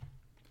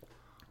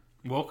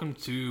Welcome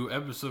to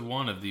episode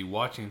 1 of the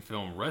Watching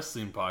Film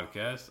Wrestling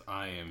Podcast.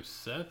 I am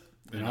Seth,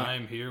 and I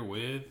am here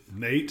with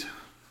Nate.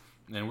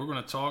 And we're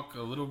going to talk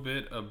a little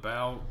bit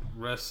about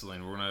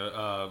wrestling. We're going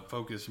to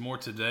focus more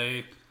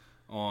today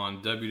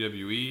on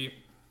WWE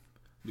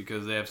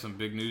because they have some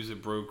big news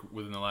that broke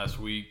within the last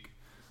week.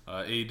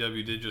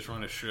 AEW did just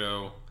run a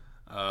show,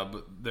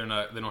 but they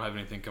don't have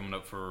anything coming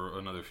up for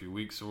another few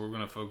weeks. So we're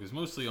going to focus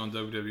mostly on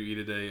WWE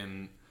today,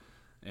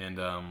 and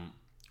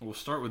we'll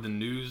start with the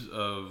news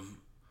of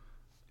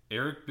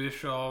Eric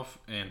Bischoff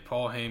and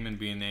Paul Heyman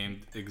being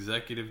named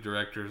executive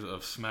directors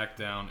of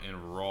SmackDown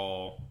and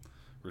Raw,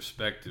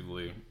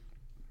 respectively.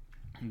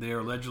 They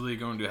are allegedly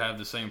going to have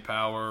the same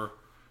power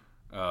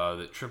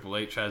that Triple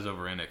H has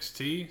over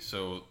NXT,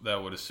 so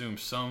that would assume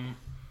some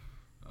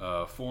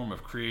form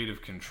of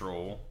creative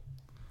control.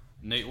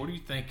 Nate, what are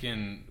you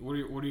thinking? What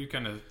are your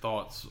kind of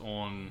thoughts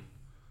on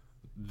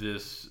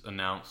this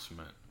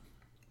announcement?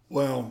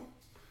 Well,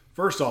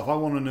 first off, I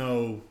want to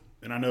know,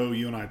 and I know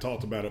you and I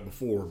talked about it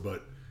before,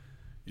 but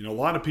a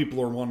lot of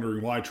people are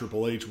wondering why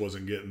Triple H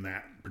wasn't getting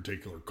that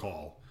particular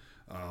call,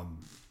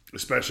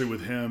 especially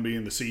with him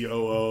being the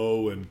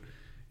COO, and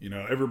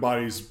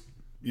everybody's,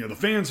 the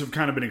fans have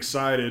kind of been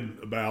excited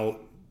about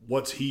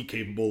what's he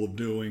capable of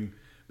doing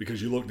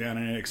because you look down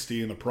at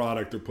NXT and the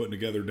product they're putting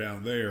together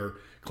down there,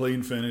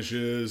 clean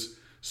finishes,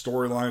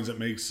 storylines that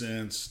make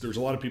sense. There's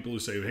a lot of people who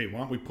say, hey, why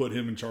don't we put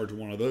him in charge of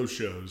one of those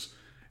shows?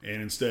 And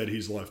instead,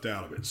 he's left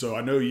out of it. So I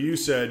know you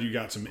said you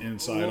got some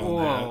insight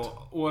on that.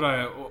 What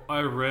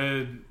I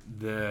read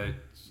that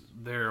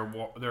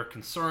they're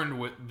concerned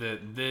with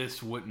that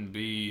this wouldn't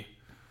be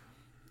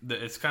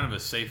that it's kind of a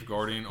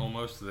safeguarding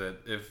almost that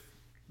if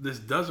this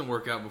doesn't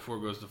work out before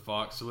it goes to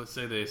Fox. So let's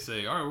say they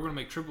say, all right, we're going to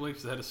make Triple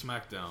H the head of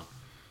SmackDown,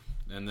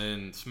 and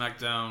then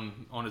SmackDown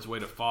on its way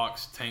to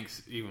Fox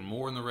tanks even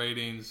more in the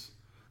ratings.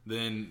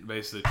 Then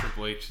basically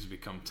Triple H has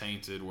become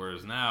tainted,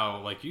 whereas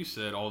now, like you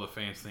said, all the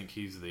fans think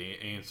he's the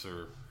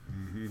answer,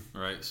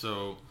 right?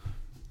 So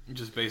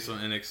just based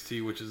on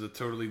NXT, which is a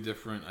totally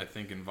different, I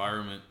think,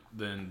 environment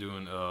than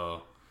doing a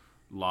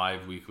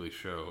live weekly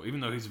show.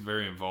 Even though he's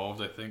very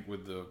involved, I think,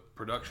 with the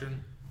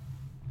production,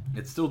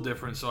 it's still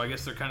different. So I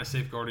guess they're kind of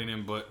safeguarding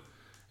him,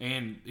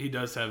 and he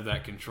does have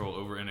that control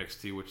over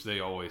NXT, which they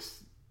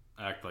always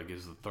act like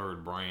is the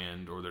third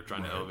brand, or they're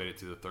trying to elevate it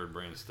to the third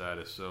brand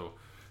status. So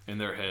in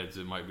their heads,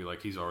 it might be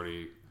like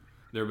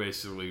they're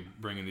basically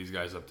bringing these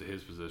guys up to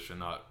his position,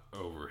 not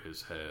over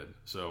his head.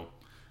 So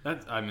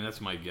that's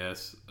my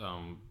guess.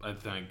 I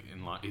think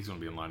he's going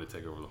to be in line to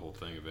take over the whole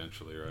thing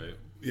eventually, right?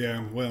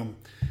 Yeah, well,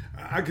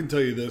 I can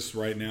tell you this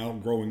right now,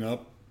 growing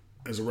up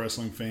as a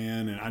wrestling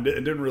fan, and I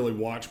didn't really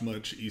watch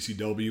much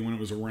ECW when it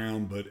was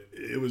around, but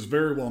it was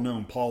very well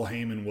known Paul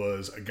Heyman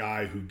was a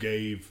guy who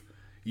gave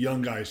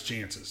young guys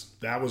chances.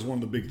 That was one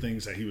of the big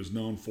things that he was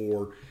known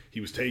for. He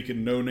was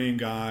taking no-name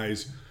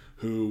guys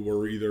who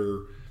were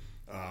either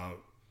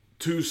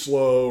too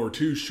slow or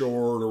too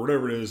short or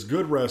whatever it is,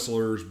 good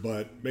wrestlers,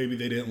 but maybe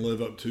they didn't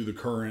live up to the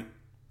current,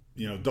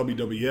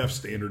 WWF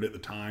standard at the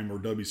time or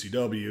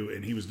WCW,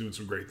 and he was doing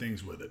some great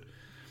things with it.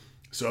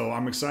 So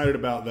I'm excited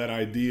about that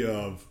idea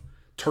of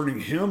turning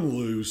him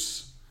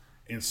loose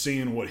and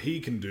seeing what he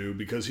can do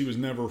because he was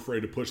never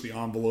afraid to push the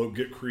envelope,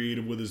 get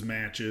creative with his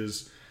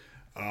matches,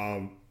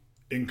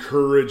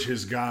 encourage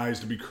his guys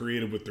to be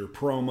creative with their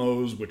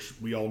promos, which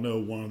we all know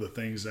one of the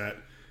things that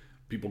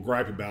people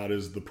gripe about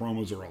is the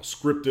promos are all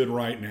scripted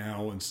right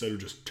now instead of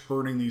just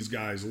turning these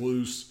guys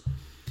loose.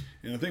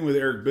 And the thing with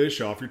Eric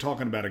Bischoff, you're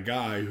talking about a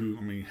guy who,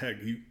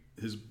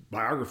 his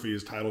biography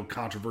is titled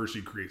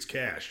Controversy Creates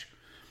Cash.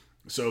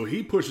 So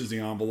he pushes the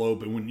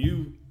envelope, and when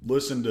you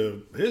listen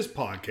to his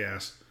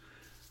podcast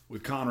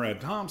with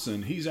Conrad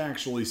Thompson, he's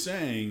actually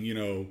saying,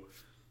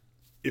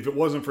 if it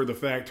wasn't for the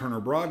fact Turner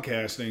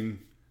Broadcasting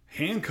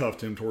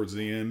handcuffed him towards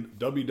the end,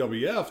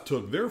 WWF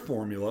took their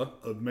formula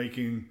of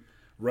making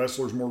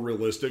wrestlers more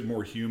realistic,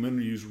 more human,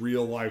 use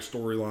real life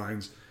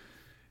storylines,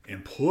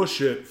 and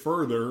push it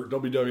further.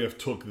 WWF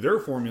took their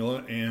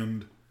formula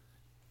and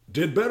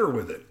did better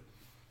with it.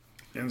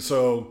 And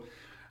so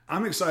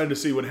I'm excited to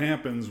see what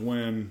happens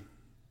when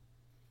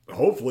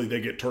hopefully they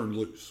get turned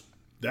loose.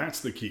 That's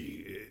the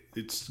key.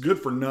 It's good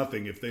for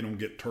nothing if they don't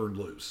get turned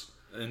loose.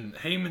 And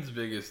Heyman's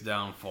biggest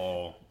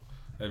downfall,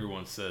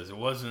 everyone says, it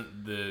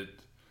wasn't that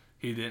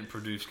he didn't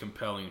produce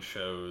compelling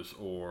shows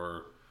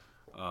or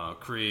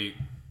create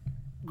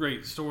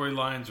great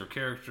storylines or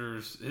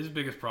characters. His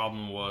biggest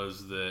problem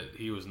was that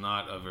he was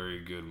not a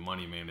very good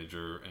money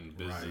manager and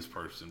business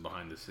person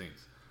behind the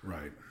scenes.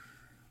 Right.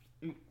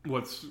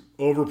 What's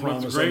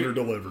overpromise,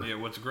 underdeliver. Yeah,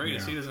 what's great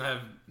is he's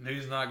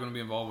not going to be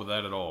involved with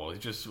that at all.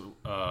 He's just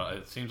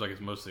it seems like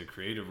it's mostly a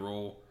creative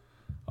role.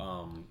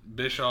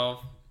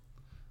 Bischoff,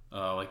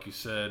 like you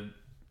said,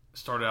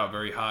 started out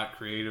very hot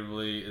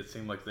creatively. It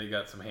seemed like they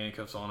got some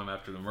handcuffs on him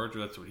after the merger.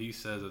 That's what he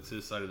says. That's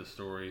his side of the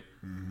story.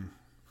 Mm-hmm.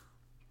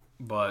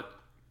 But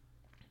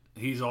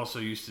he's also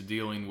used to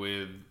dealing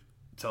with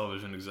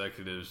television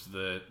executives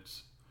that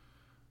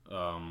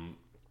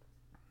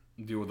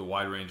deal with a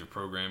wide range of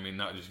programming,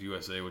 not just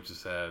USA, which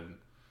has had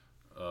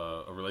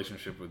a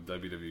relationship with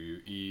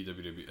WWE,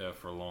 WWF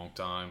for a long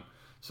time.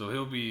 So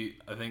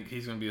I think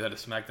he's going to be the head of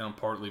SmackDown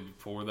partly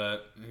before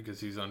that because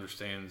he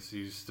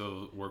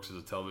still works as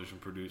a television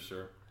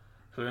producer.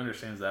 So he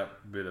understands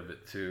that bit of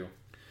it too.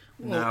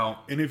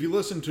 Well, and if you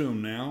listen to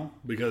him now,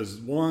 because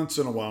once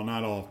in a while,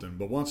 not often,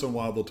 but once in a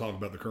while they'll talk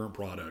about the current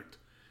product.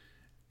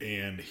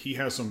 And he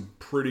has some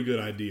pretty good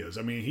ideas.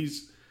 I mean,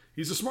 he's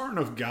a smart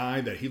enough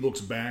guy that he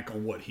looks back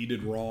on what he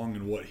did wrong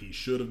and what he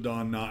should have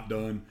done, not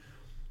done.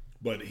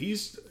 But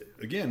he's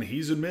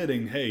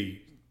admitting,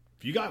 hey,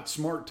 if you got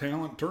smart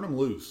talent, turn them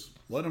loose.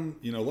 Let them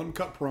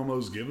cut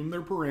promos, give them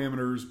their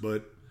parameters,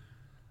 but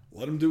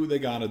let them do what they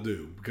got to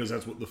do because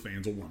that's what the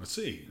fans will want to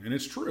see. And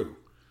it's true.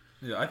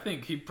 Yeah, I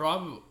think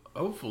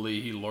hopefully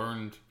he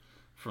learned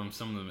from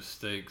some of the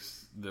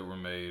mistakes that were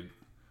made.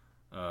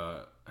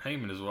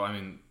 Heyman as well. I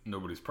mean,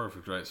 nobody's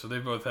perfect, right? So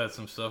they've both had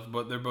some stuff,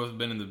 but they've both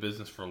been in the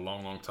business for a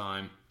long, long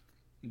time.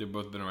 They've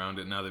both been around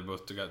it. Now they've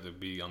both got to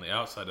be on the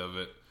outside of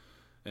it.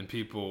 And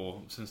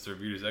people, since they're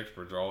viewed as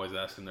experts, are always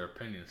asking their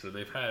opinion. So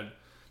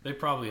they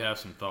probably have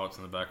some thoughts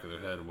in the back of their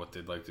head of what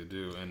they'd like to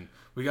do. And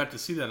we got to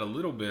see that a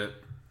little bit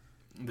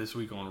this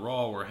week on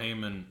Raw, where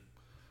Heyman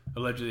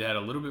allegedly had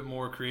a little bit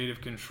more creative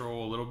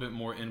control, a little bit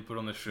more input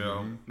on the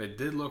show. Mm-hmm. It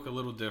did look a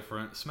little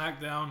different.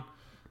 SmackDown,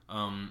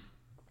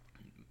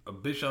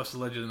 Bischoff's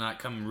allegedly not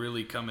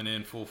coming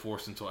in full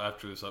force until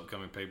after this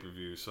upcoming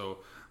pay-per-view. So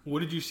what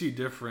did you see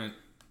different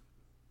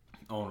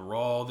on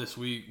Raw this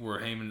week, where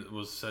Heyman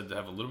was said to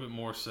have a little bit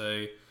more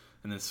say,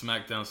 and then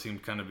SmackDown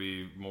seemed kind of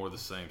be more of the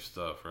same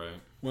stuff, right?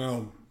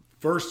 Well,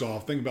 first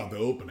off, think about the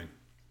opening.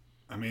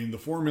 I mean, the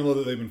formula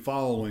that they've been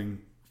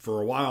following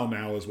for a while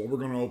now is, well, we're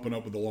going to open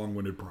up with a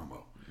long-winded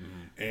promo.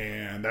 Mm-hmm.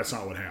 And that's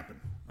not what happened.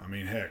 I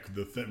mean, heck,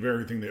 the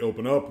very thing they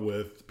open up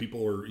with,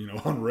 people are,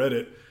 on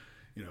Reddit,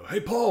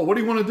 hey, Paul, what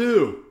do you want to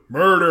do?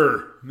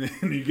 Murder.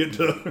 And you get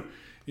to,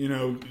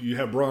 you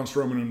have Braun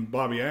Strowman and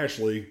Bobby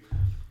Ashley,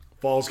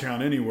 Falls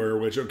Count Anywhere,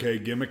 which, okay,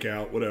 gimmick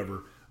out,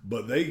 whatever.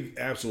 But they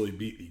absolutely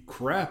beat the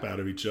crap out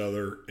of each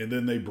other, and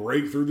then they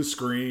break through the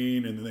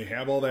screen, and then they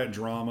have all that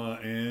drama,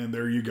 and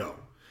there you go.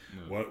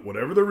 Yeah.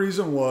 Whatever the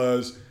reason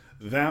was,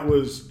 that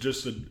was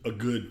just a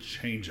good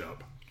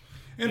change-up.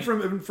 And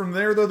from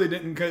there, though, they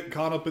didn't get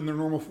caught up in their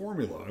normal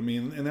formula. I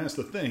mean, and that's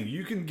the thing.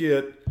 You can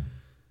get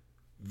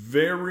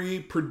very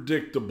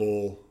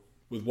predictable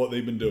with what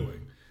they've been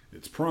doing.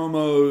 It's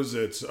promos.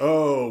 It's,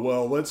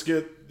 let's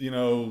get,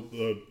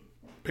 the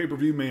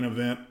pay-per-view main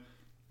event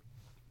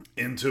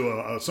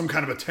into some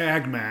kind of a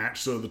tag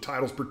match so the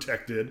title's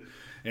protected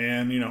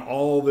and,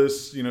 all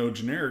this,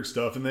 generic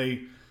stuff. And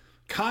they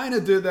kind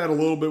of did that a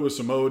little bit with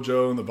Samoa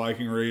Joe and the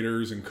Viking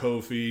Raiders and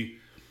Kofi.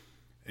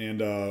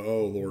 And,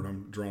 Lord,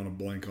 I'm drawing a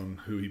blank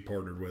on who he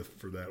partnered with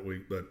for that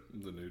week. But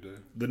The New Day.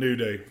 The New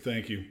Day,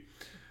 thank you.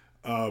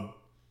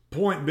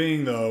 Point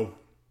being, though,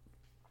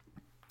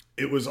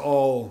 it was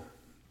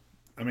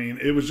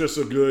just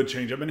a good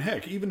change up. And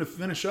heck, even to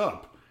finish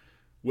up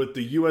with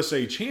the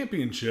USA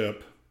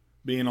Championship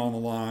being on the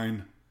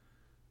line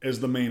as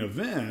the main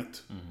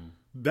event,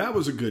 that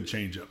was a good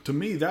change up. To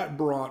me, that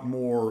brought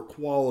more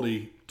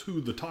quality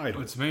to the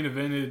title. It's main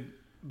evented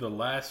the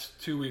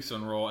last 2 weeks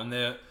on Raw,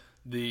 and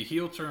the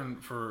heel turn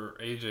for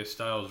AJ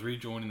Styles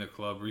rejoining the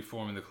club,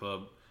 reforming the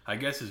club, I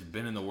guess has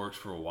been in the works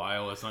for a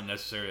while. It's not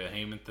necessarily a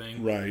Heyman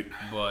thing. Right.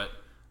 But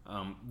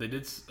they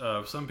did.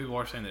 Some people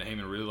are saying that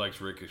Heyman really likes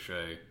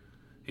Ricochet.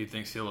 He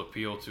thinks he'll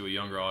appeal to a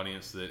younger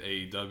audience that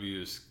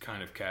AEW is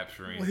kind of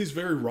capturing. Well, he's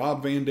very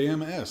Rob Van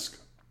Dam-esque,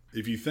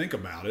 if you think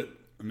about it.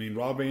 I mean,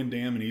 Rob Van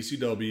Dam in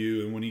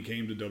ECW, and when he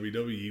came to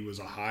WWE, was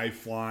a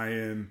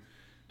high-flying,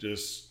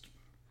 just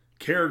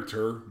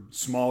character,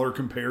 smaller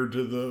compared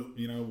to the,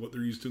 what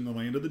they're used to in the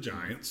Land of the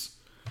Giants.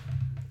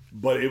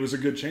 But it was a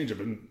good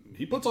change-up, and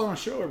he puts on a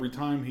show every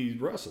time he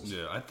wrestles.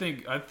 Yeah, I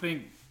think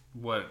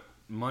what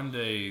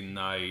Monday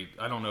night,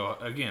 I don't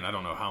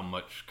know how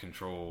much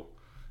control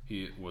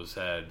he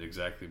had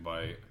exactly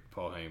by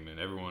Paul Heyman.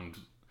 Everyone,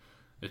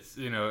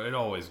 it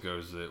always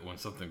goes that when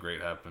something great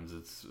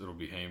happens, it'll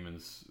be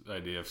Heyman's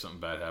idea. If something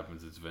bad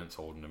happens, it's Vince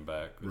holding him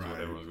back. Is what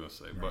everyone's going to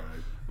say. Right.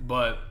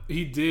 But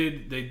they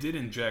did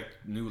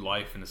inject new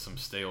life into some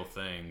stale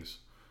things.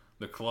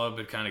 The club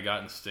had kind of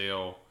gotten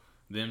stale.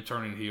 Them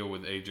turning heel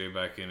with AJ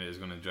back in it is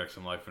going to inject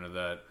some life into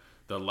that.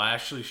 The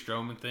Lashley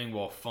Strowman thing,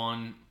 while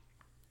fun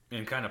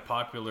and kind of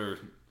popular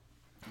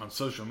on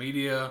social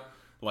media,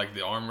 like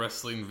the arm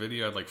wrestling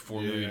video had like 4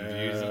 million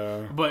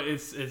views. But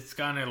it's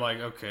kind of like,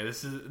 okay,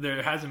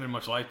 there hasn't been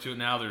much life to it.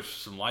 Now there's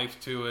some life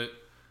to it,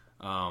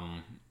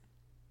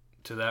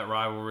 to that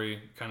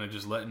rivalry. Kind of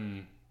just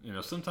letting,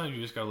 sometimes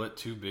you just got to let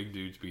two big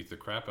dudes beat the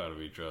crap out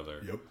of each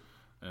other. Yep.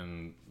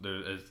 And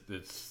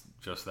it's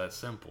just that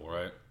simple,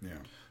 right? Yeah.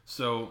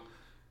 So,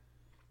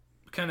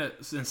 kind of,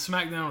 and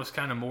SmackDown was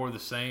kind of more the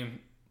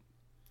same.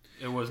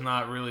 It was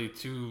not really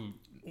too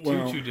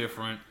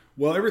different.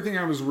 Well, everything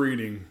I was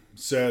reading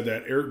said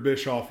that Eric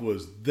Bischoff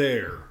was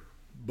there,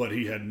 but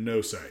he had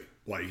no say.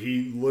 Like,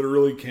 he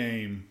literally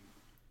came,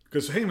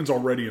 because Heyman's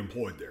already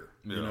employed there.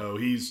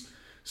 Yeah.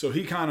 So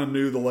he kind of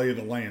knew the lay of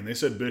the land. They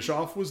said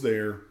Bischoff was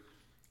there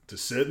to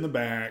sit in the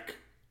back,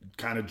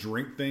 kind of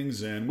drink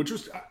things in, which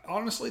was,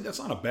 honestly, that's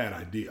not a bad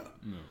idea.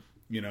 No.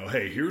 You know,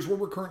 hey, here's where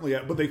we're currently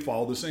at, but they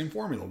follow the same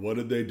formula. What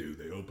did they do?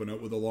 They open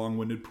up with a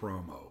long-winded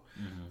promo.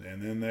 Mm-hmm.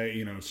 And then they,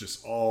 you know, it's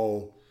just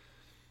all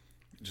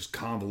just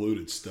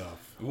convoluted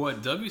stuff.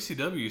 What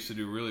WCW used to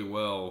do really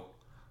well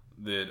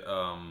that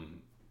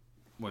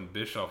when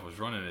Bischoff was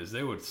running is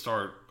they would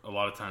start a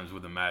lot of times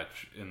with a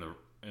match in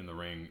the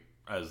ring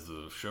as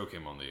the show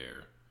came on the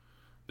air.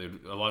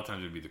 A lot of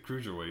times it would be the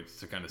cruiserweights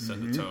to kind of set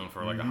the tone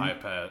for like a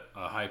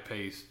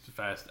high-paced,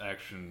 fast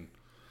action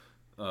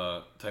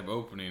type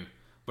opening.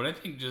 But I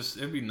think just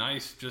it'd be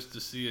nice just to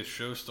see a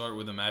show start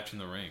with a match in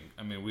the ring.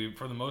 I mean, we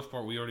for the most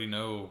part we already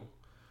know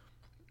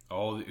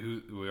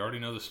we already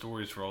know the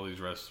stories for all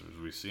these wrestlers.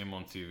 We see them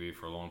on TV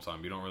for a long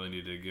time. You don't really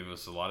need to give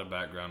us a lot of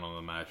background on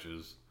the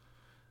matches,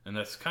 and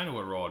that's kind of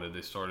what Raw did.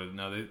 They started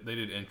now they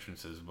did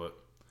entrances, but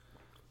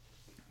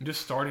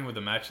just starting with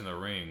a match in the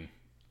ring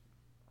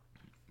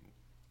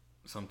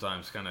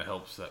sometimes kind of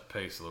helps that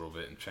pace a little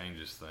bit and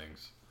changes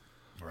things.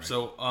 Right.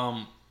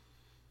 So,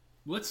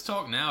 let's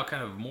talk now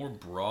kind of more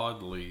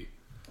broadly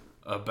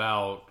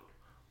about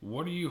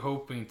what are you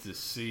hoping to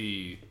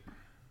see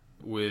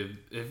with,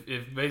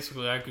 if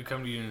basically I could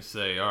come to you and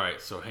say, all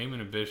right, so Heyman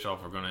and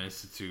Bischoff are going to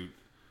institute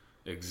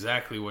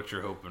exactly what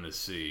you're hoping to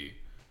see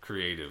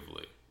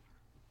creatively.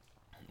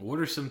 What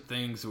are some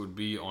things that would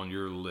be on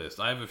your list?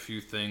 I have a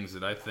few things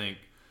that I think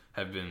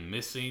have been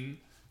missing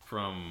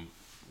from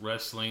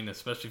wrestling,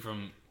 especially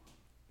from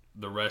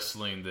the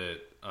wrestling that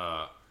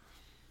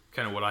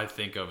kind of what I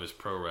think of as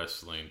pro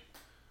wrestling.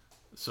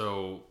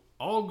 So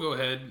I'll go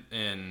ahead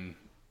and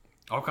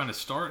I'll kind of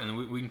start,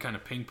 and we can kind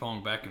of ping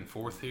pong back and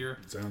forth here.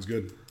 Sounds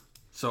good.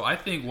 So I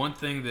think one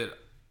thing that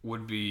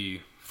would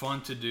be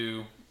fun to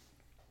do,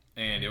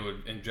 and it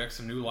would inject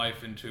some new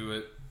life into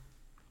it,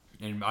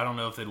 and I don't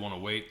know if they'd want to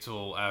wait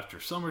till after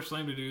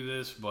SummerSlam to do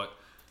this, but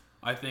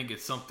I think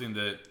it's something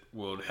that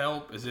would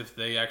help is if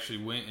they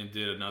actually went and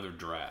did another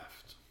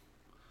draft.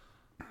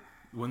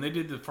 When they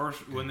did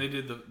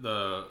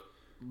the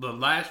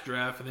last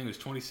draft, I think it was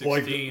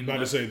 2016. About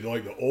to say,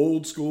 like the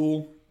old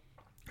school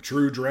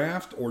true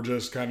draft, or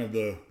just kind of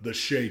the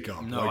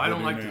shake-up? No, I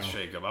don't like the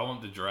shake-up. I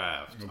want the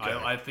draft. Okay.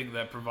 I think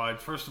that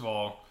provides, first of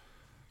all,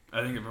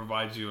 I think it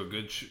provides you a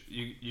good,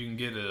 you can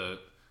get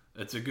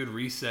it's a good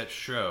reset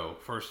show,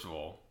 first of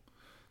all.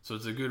 So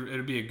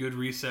it'd be a good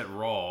reset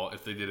Raw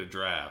if they did a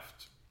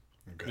draft.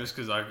 Okay. Just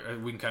because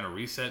we can kind of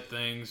reset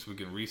things, we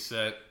can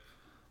reset,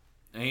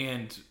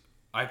 and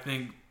I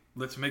think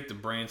let's make the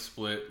brand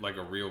split like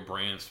a real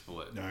brand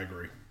split. I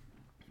agree.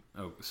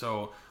 Oh,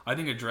 so I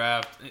think a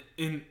draft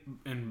in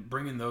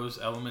bringing those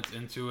elements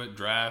into it,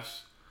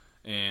 drafts,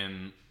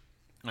 and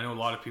I know a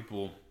lot of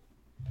people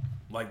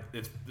like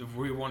if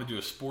we want to do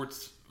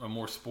a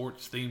more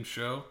sports themed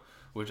show,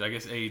 which I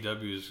guess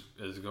AEW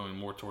is going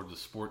more towards the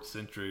sports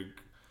centric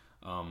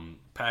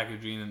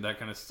packaging and that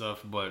kind of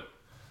stuff, but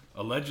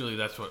allegedly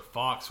that's what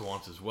Fox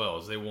wants as well.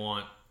 Is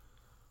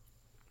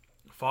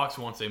Fox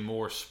wants a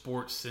more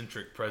sports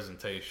centric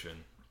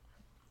presentation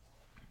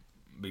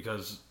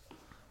because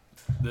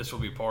this will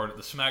be the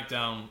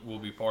SmackDown will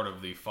be part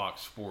of the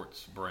Fox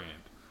Sports brand.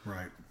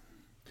 Right.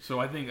 So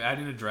I think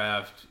adding a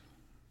draft,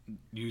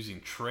 using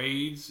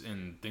trades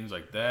and things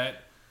like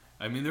that.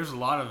 I mean, there's a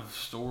lot of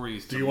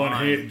stories. Do you want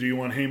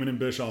Heyman and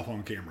Bischoff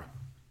on camera,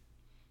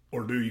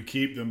 or do you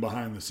keep them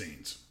behind the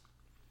scenes?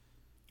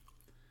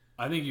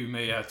 I think you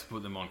may have to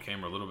put them on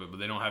camera a little bit, but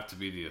they don't have to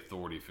be the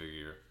authority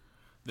figure.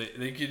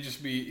 They could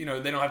just be,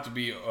 they don't have to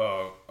be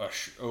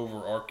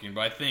overarching.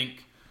 But I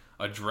think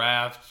a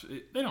draft,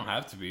 they don't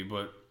have to be,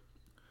 but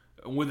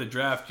with a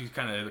draft, it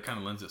kind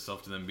of lends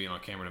itself to them being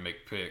on camera to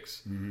make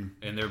picks, and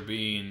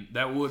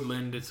that would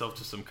lend itself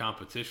to some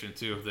competition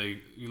too if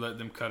you let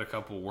them cut a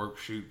couple work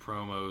shoot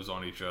promos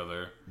on each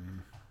other,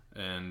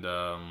 and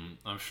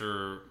I'm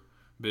sure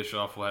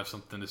Bischoff will have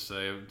something to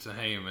say to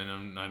Heyman,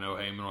 and I know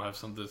Heyman will have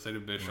something to say to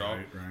Bischoff,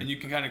 right. And you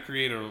can kind of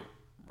create a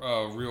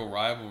real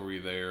rivalry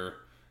there.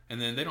 And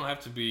then they don't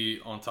have to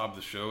be on top of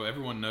the show.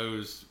 Everyone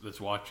knows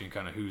that's watching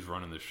kind of who's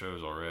running the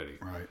shows already.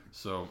 Right.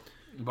 So,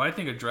 but I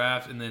think a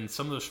draft and then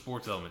some of those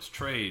sports elements,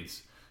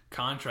 trades,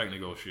 contract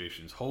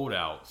negotiations,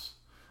 holdouts,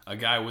 a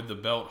guy with the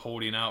belt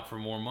holding out for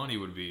more money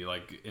would be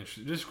like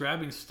just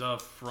grabbing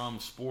stuff from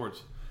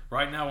sports.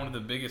 Right now, one of the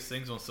biggest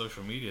things on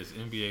social media is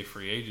NBA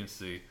free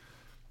agency.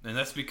 And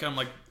that's become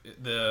like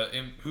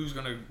who's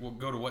going to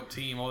go to what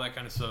team, all that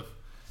kind of stuff.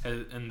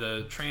 And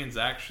the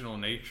transactional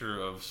nature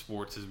of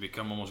sports has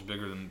become almost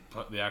bigger than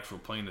the actual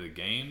playing of the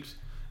games.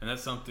 And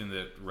that's something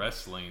that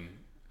wrestling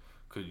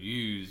could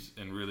use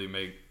and really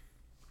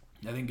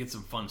get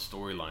some fun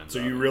storylines. So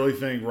you really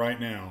think right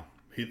now,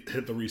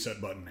 hit the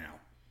reset button now?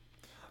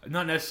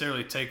 Not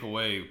necessarily take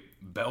away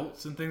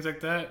belts and things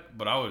like that,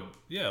 but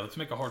let's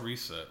make a hard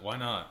reset. Why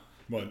not?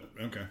 But,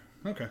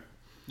 okay.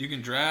 You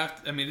can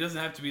draft. I mean, it doesn't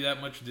have to be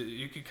that much.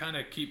 You can kind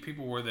of keep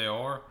people where they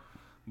are.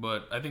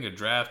 But I think a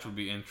draft would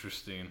be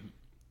interesting.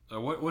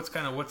 What's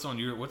at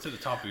the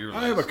top of your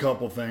list? I have a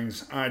couple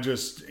things. I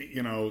just,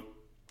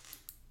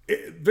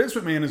 Vince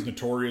McMahon is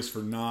notorious for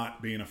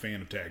not being a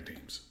fan of tag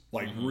teams,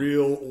 like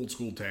real old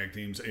school tag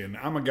teams. And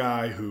I'm a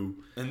guy who,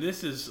 and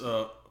this is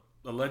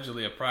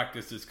allegedly a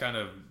practice that's kind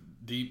of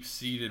deep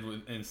seated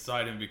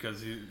inside him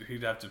because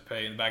he'd have to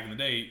pay. And back in the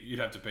day, you'd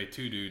have to pay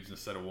 2 dudes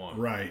instead of 1.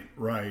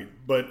 Right.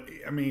 But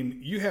I mean,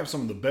 you have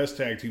some of the best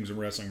tag teams in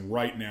wrestling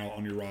right now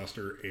on your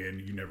roster,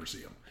 and you never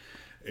see them.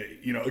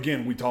 You know,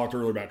 again, we talked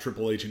earlier about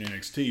Triple H and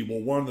NXT.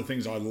 Well, one of the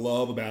things I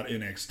love about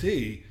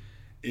NXT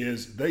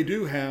is they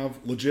do have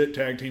legit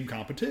tag team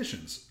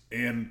competitions.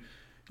 And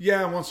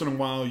yeah, once in a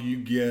while you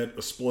get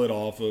a split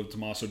off of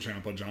Tommaso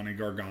Ciampa, Johnny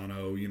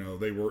Gargano, you know,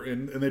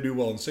 and they do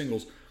well in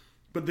singles.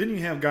 But then you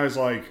have guys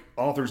like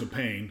Authors of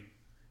Pain,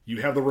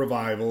 you have the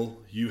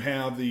Revival, you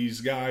have these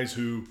guys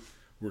who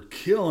were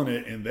killing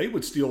it and they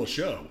would steal a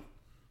show.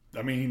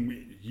 I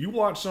mean, you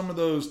watch some of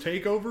those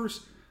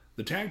takeovers,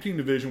 the tag team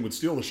division would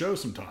steal the show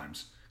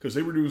sometimes because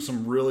they were doing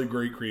some really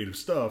great creative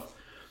stuff.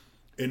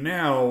 And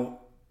now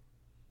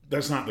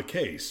that's not the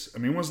case. I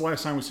mean, when was the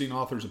last time we've seen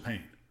Authors of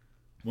Pain?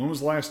 When was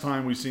the last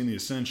time we've seen the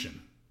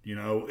Ascension? You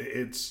know,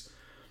 it's,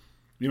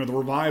 you know, the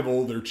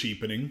Revival, they're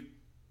cheapening.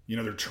 You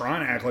know, they're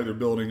trying to act like they're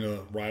building a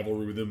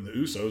rivalry with them and the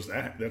Usos.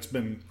 That's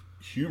been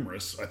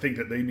humorous. I think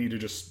that they need to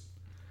just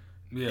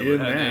they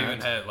even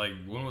had, like,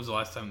 when was the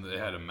last time they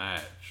had a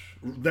match?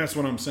 That's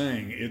what I'm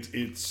saying.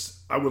 It's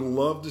I would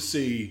love to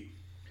see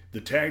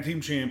the tag team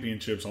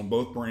championships on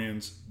both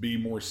brands be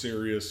more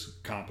serious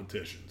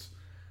competitions.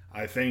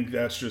 I think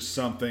that's just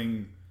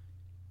something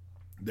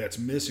that's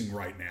missing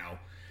right now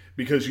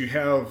because you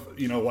have,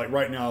 you know, like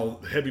right now,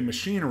 Heavy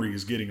Machinery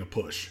is getting a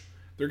push.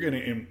 They're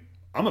getting, and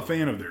I'm a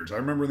fan of theirs. I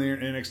remember they're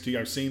in NXT.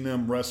 I've seen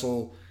them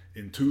wrestle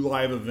in 2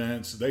 live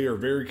events. They are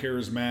very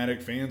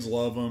charismatic. Fans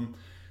love them.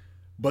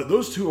 But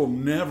those two will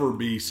never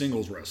be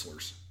singles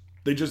wrestlers.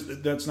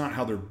 That's not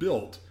how they're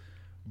built.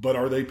 But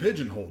are they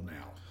pigeonholed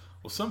now?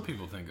 Well, some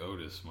people think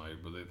Otis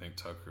might, but they think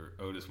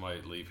Otis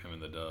might leave him in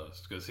the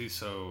dust because he's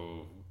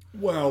so...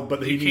 Well,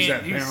 but he needs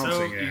that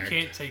balancing act. You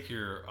can't take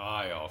your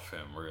eye off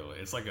him, really.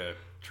 It's like a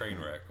train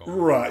wreck.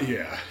 Right,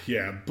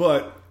 yeah.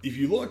 But if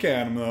you look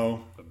at him,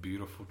 though... A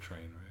beautiful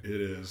train wreck. It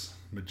is.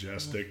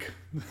 Majestic.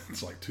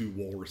 It's like 2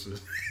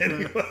 walruses.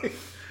 Anyway.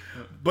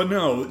 But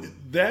no,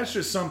 that's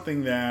just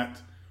something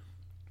that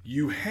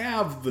you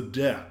have the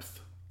depth.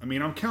 I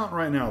mean, I'm counting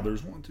right now.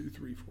 There's 1, 2,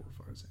 3, 4,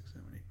 5, 6,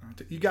 7, 8, 9,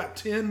 10. You got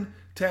 10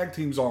 tag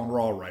teams on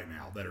Raw right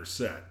now that are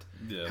set.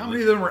 Yeah, how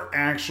many of them are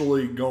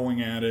actually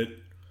going at it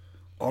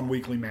on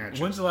weekly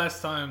matches? When's the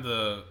last time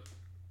the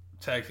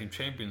tag team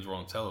champions were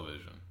on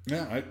television?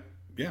 Yeah.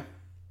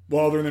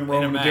 Well, other than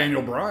Roman and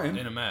Daniel Bryan.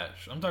 In a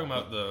match. I'm talking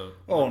about the...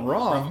 Oh, on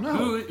Raw?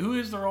 No. Who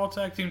is the Raw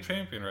tag team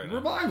champion right now?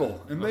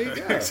 Revival. And they...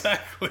 Yeah.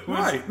 Exactly.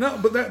 Right. No,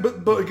 but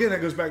again,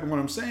 that goes back to what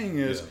I'm saying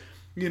is,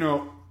 you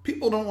know,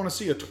 people don't want to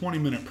see a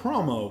 20-minute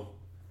promo.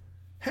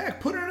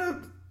 Heck, put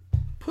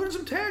in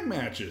some tag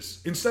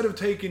matches. Instead of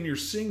taking your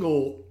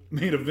single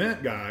main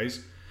event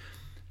guys...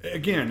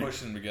 Again,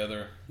 pushing them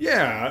together.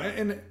 Yeah,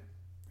 and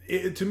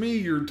to me,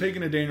 you're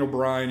taking a Daniel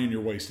Bryan and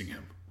you're wasting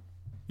him.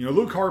 You know,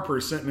 Luke Harper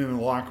is sitting in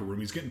the locker room.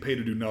 He's getting paid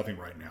to do nothing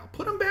right now.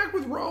 Put him back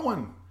with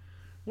Rowan.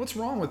 What's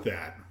wrong with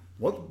that?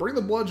 Bring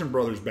the Bludgeon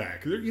Brothers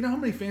back. You know how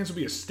many fans would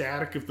be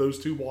ecstatic if those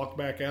two walked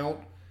back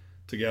out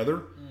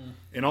together?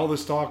 And all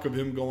this talk of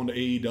him going to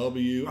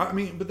AEW. I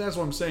mean, but that's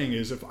what I'm saying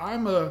is if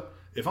I'm a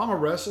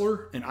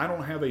wrestler and I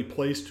don't have a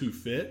place to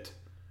fit,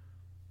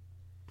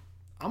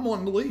 I'm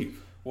wanting to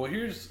leave. Well,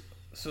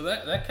 so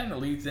that kind of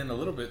leads in a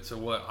little bit to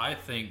what I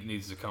think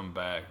needs to come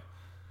back.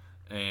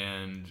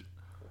 And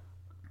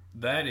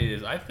that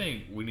is, I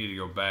think we need to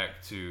go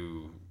back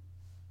to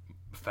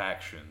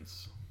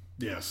factions.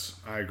 Yes,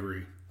 I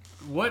agree.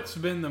 What's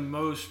been the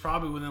most,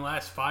 probably within the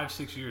last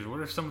 5-6 years,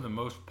 what are some of the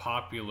most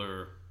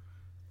popular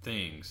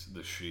things?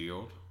 The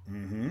Shield.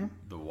 Mm-hmm.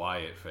 The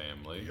Wyatt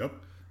family. Yep.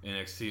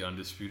 NXT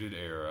Undisputed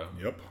Era.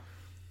 Yep.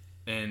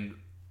 And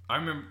I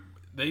remember...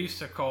 They used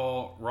to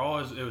call Raw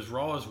as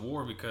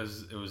War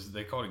because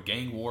they called it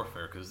gang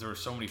warfare because there were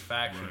so many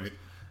factions. Right.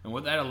 And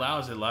what that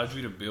allows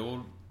you to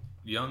build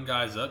young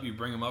guys up. You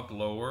bring them up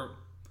lower.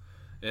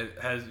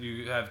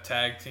 You have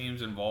tag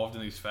teams involved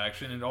in these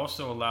factions. It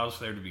also allows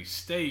there to be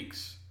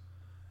stakes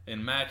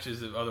in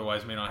matches that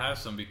otherwise may not have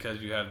some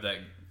because you have that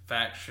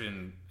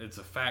faction. It's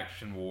a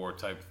faction war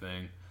type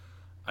thing.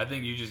 I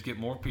think you just get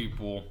more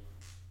people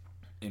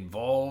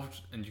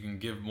involved and you can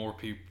give more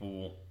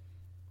people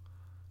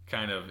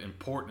kind of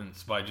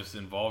importance by just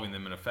involving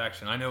them in a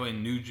faction. I know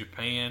in New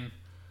Japan,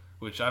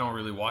 which I don't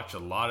really watch a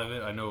lot of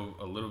it. I know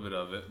a little bit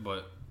of it,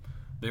 but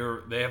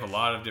they have a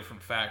lot of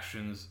different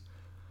factions,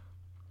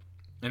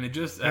 and it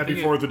just Happy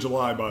 4th of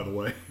July, by the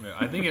way.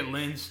 I think it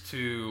lends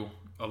to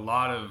a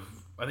lot of.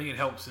 I think it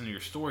helps in your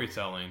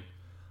storytelling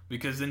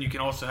because then you can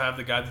also have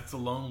the guy that's a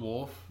lone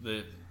wolf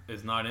that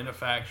is not in a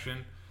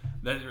faction.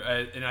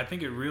 And I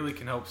think it really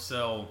can help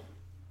sell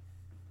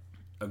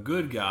a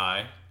good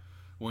guy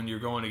when you're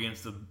going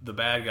against the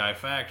bad guy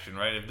faction,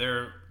 right? If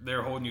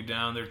they're holding you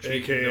down, they're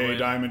cheating. AKA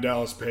Diamond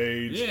Dallas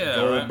Page,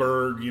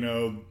 Goldberg, right? You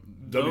know,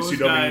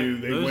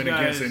 WCW, they win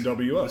against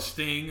NWO. The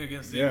Sting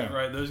against the Yeah.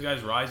 right. Those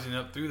guys rising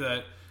up through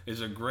that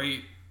is a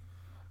great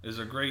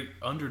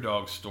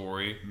underdog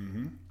story.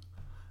 Mm-hmm.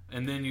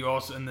 And then you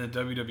also in the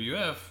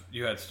WWF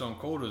you had Stone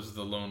Cold as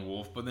the lone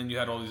wolf, but then you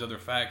had all these other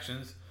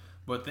factions.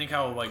 But think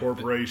how like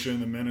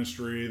corporation, the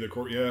ministry, the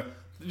court. Yeah,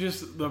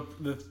 just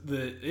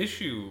the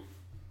issue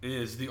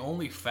is the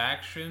only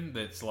faction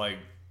that's like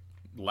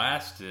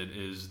lasted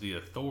is the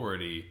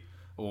Authority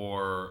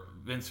or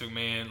Vince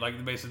McMahon,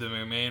 like basically the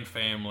McMahon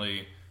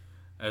family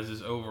as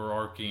this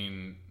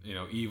overarching,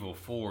 evil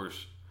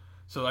force.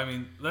 So I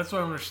mean, that's why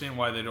I understand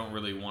why they don't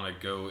really want to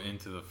go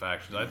into the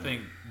factions. I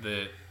think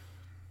that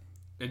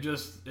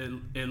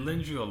it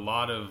lends you a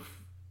lot of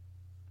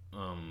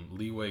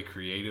leeway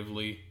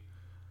creatively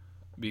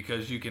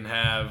because you can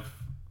have,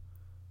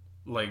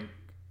 like,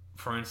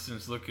 for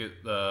instance, look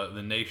at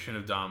the Nation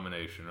of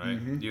Domination, right?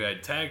 Mm-hmm. You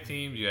had tag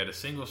teams, you had a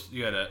single,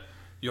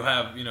 you'll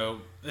have,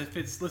 if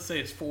it's, let's say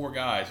it's 4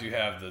 guys, you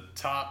have the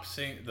top,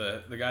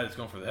 the guy that's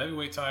going for the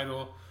heavyweight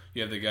title,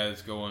 you have the guy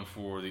that's going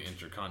for the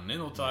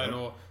Intercontinental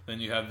title,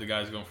 then you have the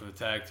guys going for the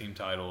tag team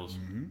titles,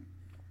 mm-hmm.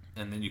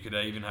 and then you could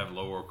even have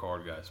lower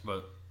card guys,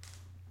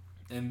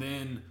 and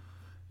then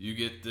you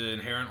get the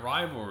inherent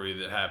rivalry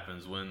that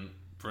happens when,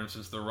 for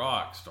instance, The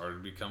Rock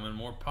started becoming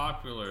more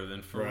popular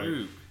than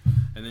Farouk. Right.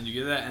 And then you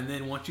get that. And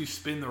then once you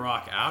spin The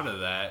Rock out of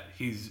that,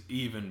 he's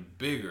even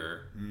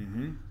bigger.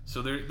 Mm-hmm.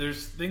 So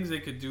there's things they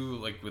could do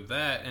like with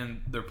that.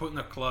 And they're putting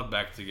the club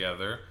back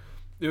together.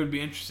 It would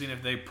be interesting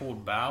if they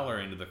pulled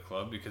Balor into the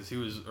club because he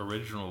was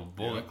original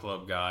Bullet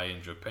Club guy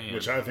in Japan.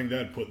 Which I think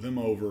that'd put them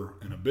over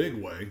in a big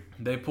way.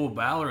 They pull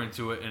Balor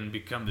into it and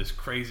become this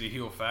crazy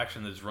heel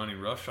faction that's running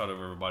roughshod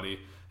over everybody.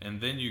 And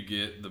then you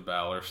get the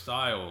Balor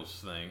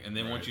Styles thing. And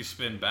then once you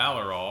spin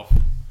Balor off,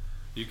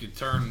 you could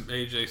turn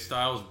AJ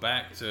Styles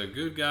back to a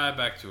good guy,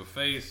 back to a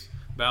face.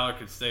 Balor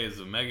could stay as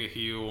a mega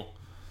heel.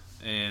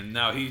 And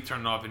now he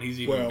turned off and he's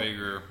even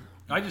bigger.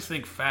 I just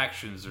think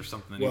factions are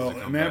something that needs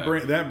to come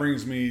back. That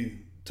brings me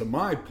to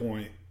my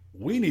point.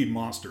 We need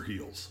monster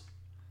heels.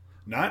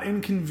 Not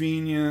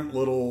inconvenient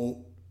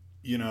little,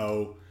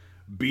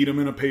 beat them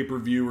in a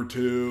pay-per-view or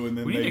two. And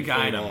then we need a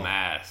guy in a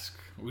mask.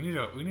 We need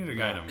a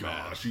guy in a mask.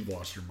 Gosh, you've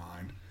lost your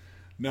mind.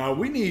 No,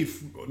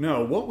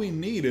 what we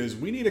need is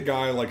we need a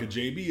guy like a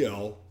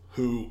JBL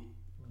who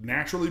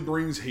naturally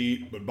brings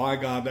heat, but by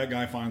God, that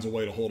guy finds a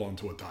way to hold on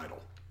to a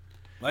title.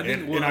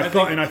 I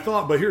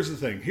thought, but here's the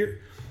thing.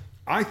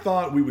 I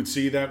thought we would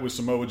see that with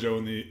Samoa Joe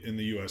in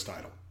the U.S.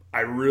 title.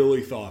 I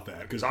really thought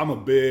that because I'm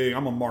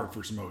a mark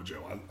for Samoa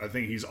Joe. I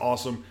think he's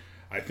awesome.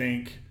 I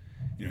think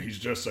he's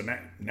just a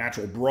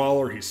natural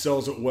brawler. He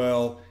sells it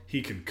well.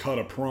 He can cut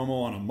a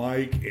promo on a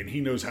mic, and he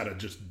knows how to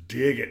just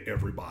dig at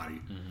everybody.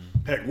 Mm-hmm.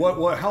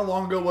 Heck, how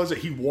long ago was it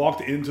he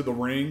walked into the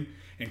ring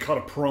and cut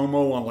a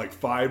promo on like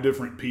 5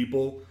 different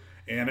people,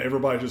 and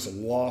everybody just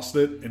lost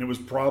it, and it was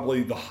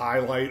probably the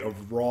highlight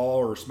of Raw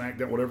or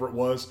SmackDown, whatever it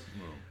was. Wow.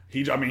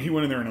 He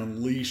went in there and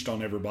unleashed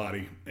on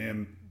everybody,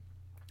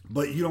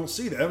 but you don't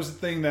see that. That was the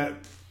thing that,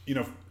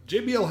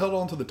 JBL held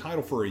on to the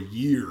title for a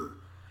year.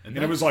 And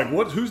it was like,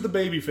 who's the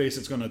babyface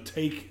that's going to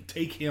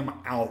take him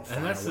out finally?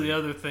 And that's the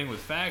other thing with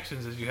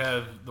factions is you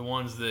have the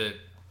ones that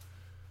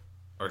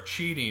are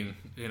cheating,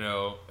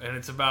 and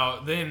it's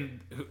about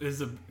then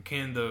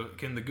can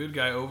the good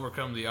guy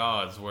overcome the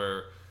odds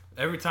where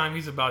every time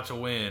he's about to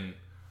win,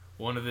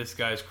 one of this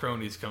guy's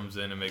cronies comes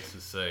in and makes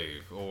a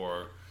save,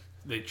 or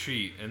they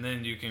cheat, and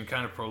then you can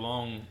kind of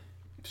prolong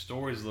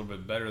stories a little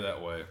bit better that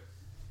way,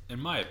 in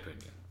my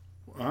opinion.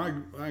 I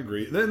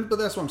agree. But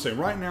that's what I'm saying.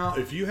 Right now,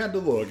 if you had to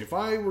look, if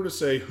I were to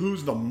say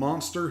who's the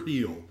monster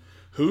heel,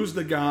 who's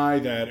the guy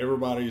that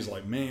everybody's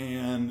like,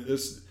 man,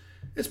 it's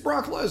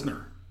Brock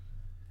Lesnar.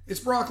 It's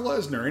Brock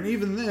Lesnar. And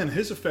even then,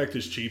 his effect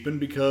is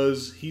cheapened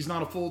because he's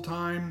not a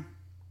full-time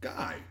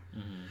guy.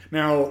 Mm-hmm.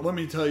 Now, let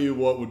me tell you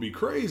what would be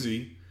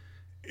crazy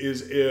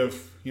is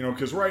if,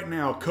 because right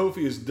now,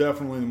 Kofi is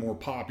definitely the more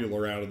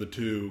popular out of the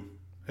 2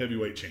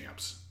 heavyweight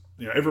champs.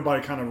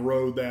 Everybody kind of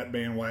rode that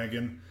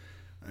bandwagon.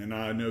 And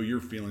I know your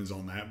feelings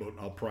on that, but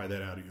I'll pry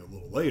that out of you a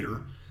little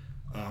later.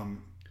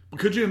 But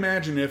could you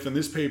imagine if in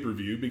this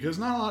pay-per-view, because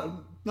not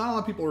a lot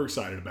of people are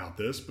excited about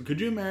this, but could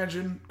you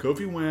imagine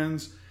Kofi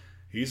wins,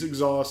 he's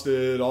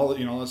exhausted, all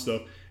that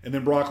stuff, and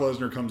then Brock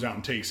Lesnar comes out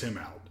and takes him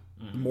out,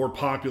 the more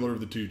popular of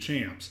the 2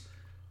 champs.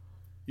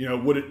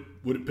 Would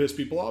it piss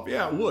people off?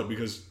 Yeah, it would,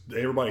 because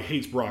everybody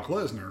hates Brock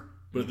Lesnar.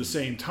 But at the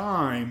same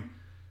time,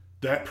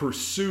 that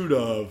pursuit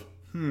of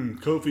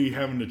Kofi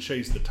having to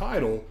chase the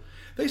title.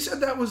 They said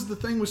that was the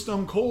thing with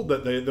Stone Cold,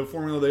 that the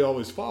formula they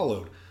always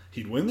followed.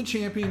 He'd win the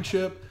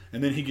championship,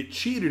 and then he'd get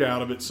cheated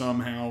out of it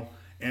somehow,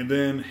 and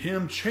then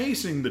him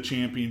chasing the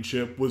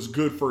championship was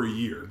good for a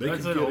year.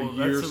 That's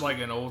like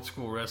an old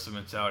school wrestling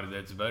mentality.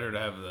 That's better to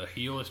have the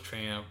heelish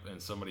champ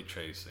and somebody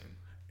chasing.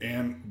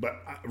 But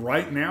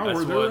right now,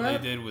 that's what they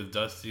did with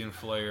Dusty and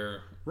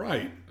Flair,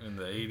 right, in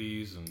the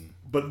 '80s.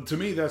 But to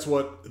me,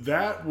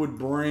 that would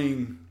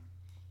bring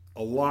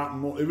a lot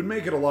more. It would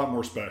make it a lot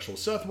more special.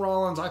 Seth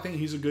Rollins, I think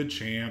he's a good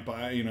champ.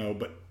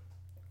 But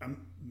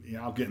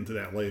yeah, I'll get into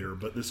that later.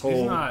 But this He's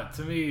whole not,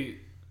 to me,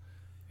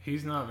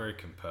 he's not very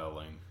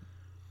compelling.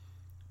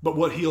 But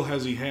what heel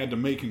has he had to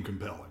make him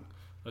compelling?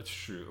 That's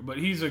true. But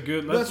he's a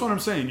good. That's what I'm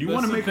saying. You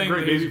want to make a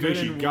great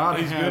babyface, you got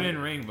to have. He's good in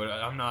ring, but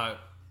I'm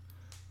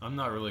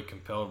not really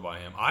compelled by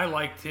him. I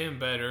liked him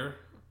better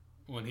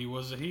when he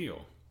was a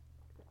heel.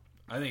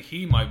 I think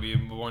he might be a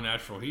more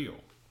natural heel.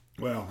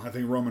 Well, I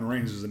think Roman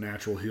Reigns is a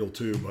natural heel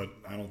too, but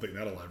I don't think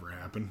that'll ever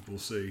happen. We'll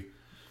see.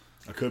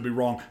 I could be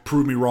wrong.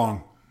 Prove me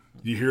wrong.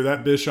 You hear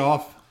that,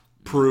 Bischoff?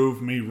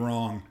 Prove me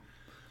wrong.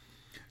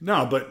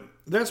 No, but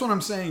that's what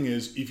I'm saying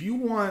is if you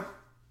want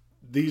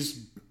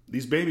these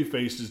baby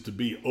faces to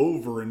be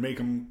over and make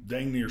them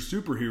dang near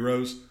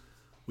superheroes,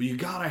 well, you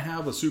got to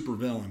have a super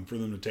villain for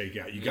them to take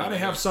out. You got to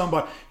have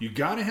somebody. You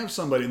got to have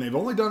somebody, and they've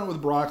only done it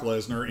with Brock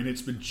Lesnar, and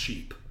it's been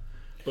cheap.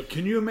 But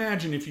can you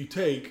imagine if you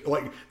take,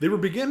 like, they were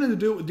beginning to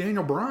do it with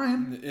Daniel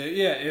Bryan?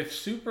 Yeah, if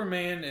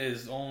Superman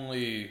is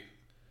only,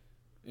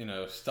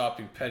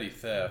 stopping petty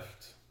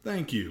theft.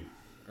 Thank you.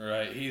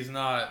 Right? He's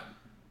not,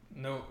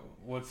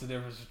 what's the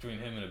difference between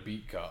him and a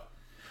beat cop?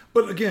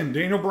 But again,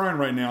 Daniel Bryan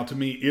right now, to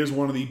me, is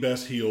one of the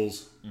best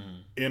heels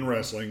in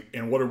wrestling.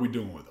 And what are we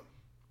doing with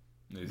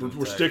him?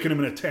 We're sticking him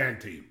in a tag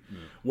team. Yeah.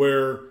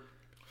 Where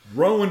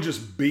Rowan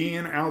just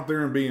being out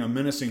there and being a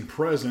menacing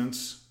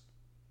presence,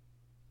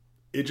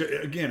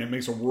 it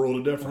makes a world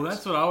of difference. Well,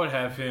 that's what I would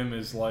have him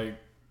is like,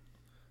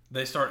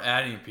 they start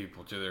adding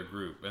people to their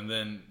group. And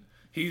then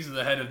he's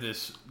the head of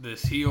this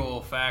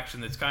heel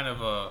faction that's kind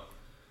of a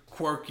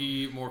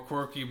more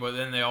quirky, but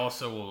then they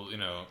also will, he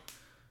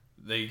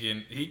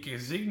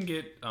can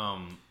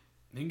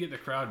get the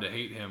crowd to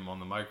hate him on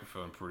the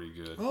microphone pretty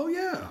good. Oh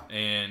yeah.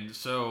 And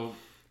so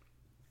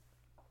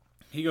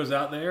he goes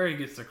out there, he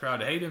gets the crowd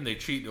to hate him, they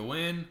cheat to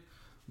win.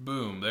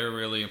 Boom, they're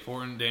really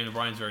important. Daniel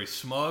Bryan's very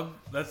smug.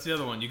 That's the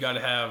other one. You can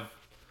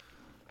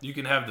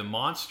have the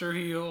monster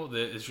heel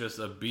that is just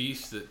a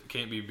beast that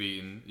can't be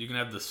beaten. You can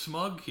have the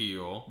smug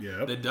heel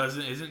that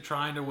isn't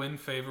trying to win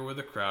favor with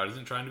the crowd,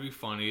 isn't trying to be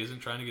funny,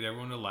 isn't trying to get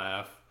everyone to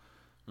laugh,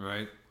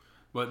 right?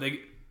 But they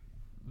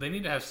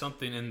need to have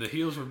something, and the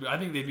heels I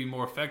think they'd be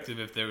more effective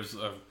if there was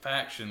a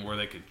faction where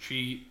they could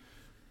cheat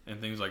and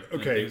things like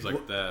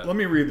that. Let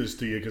me read this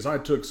to you because I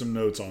took some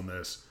notes on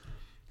this.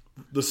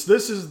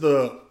 This is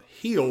the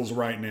heels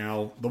right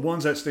now, the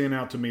ones that stand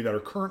out to me that are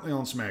currently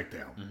on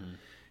SmackDown. Mm-hmm.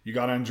 You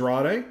got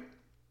Andrade,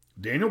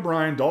 Daniel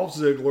Bryan, Dolph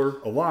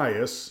Ziggler,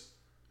 Elias,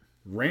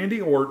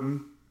 Randy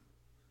Orton,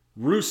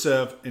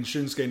 Rusev, and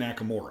Shinsuke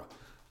Nakamura.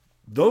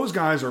 Those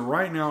guys are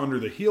right now under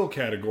the heel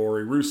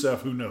category. Rusev,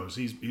 who knows?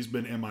 He's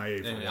been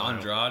MIA for a while.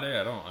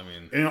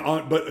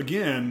 Andrade, but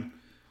again,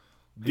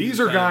 these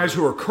are guys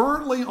who are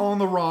currently on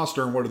the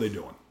roster, and what are they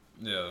doing?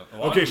 Yeah.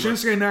 Okay,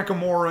 Shinsuke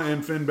Nakamura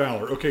and Finn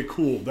Balor. Okay,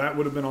 cool. That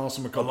would have been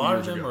awesome a couple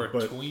years ago. A lot of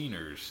them are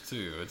tweeners,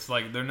 too. It's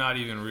like they're not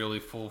even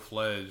really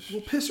full-fledged. Well,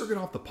 piss or get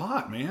off the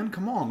pot, man.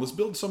 Come on, let's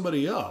build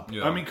somebody up.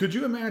 Yeah. I mean, could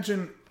you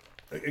imagine,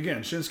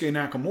 again, Shinsuke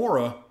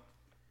Nakamura,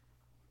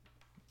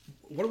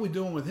 what are we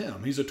doing with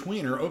him? He's a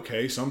tweener.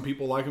 Okay, some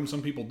people like him,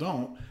 some people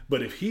don't.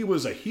 But if he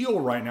was a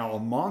heel right now, a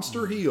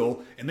monster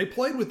heel, and they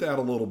played with that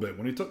a little bit.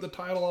 When he took the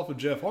title off of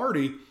Jeff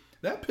Hardy,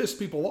 that pissed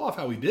people off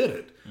how he did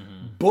it.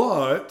 Mm-hmm.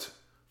 But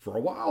for a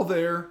while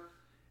there,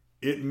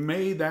 it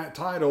made that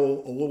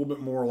title a little bit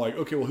more like,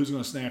 okay, well, who's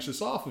going to snatch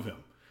this off of him?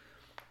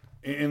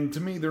 And to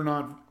me, they're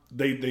not,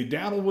 they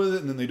dabble with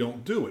it and then they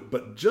don't do it.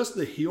 But just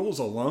the heels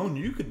alone,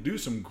 you could do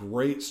some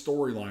great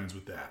storylines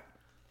with that.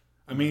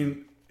 I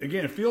mean,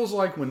 again, it feels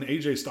like when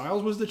AJ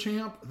Styles was the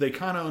champ, they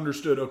kind of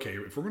understood, okay,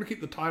 if we're going to keep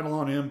the title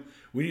on him,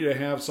 we need to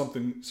have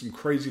some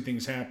crazy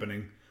things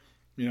happening.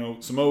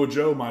 Samoa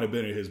Joe might have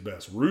been at his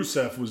best.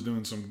 Rusev was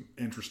doing some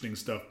interesting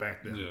stuff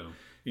back then.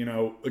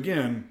 Yeah.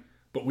 Again,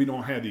 but we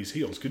don't have these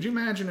heels. Could you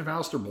imagine if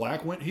Aleister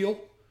Black went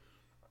heel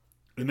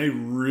and they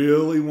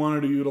really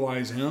wanted to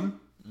utilize him?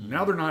 Mm-hmm.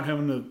 Now they're not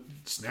having to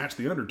snatch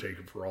The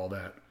Undertaker for all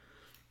that.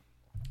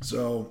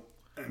 So,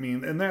 I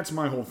mean, and that's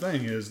my whole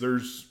thing is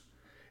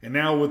and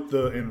now with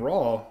in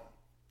Raw,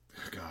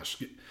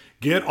 gosh,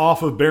 get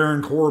off of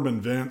Baron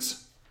Corbin,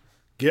 Vince.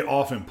 Get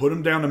off him. Put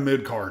him down to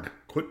mid-card.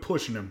 Quit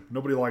pushing him.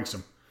 Nobody likes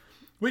him.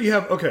 Well, you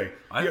have, okay.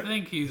 I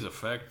think he's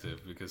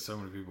effective because so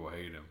many people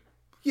hate him.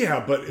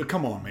 Yeah, but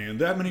come on, man.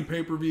 That many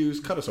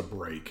pay-per-views, cut us a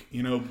break.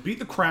 Beat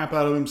the crap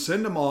out of him,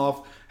 send him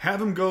off, have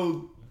him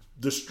go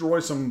destroy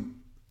some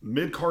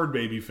mid-card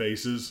baby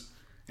faces,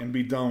 and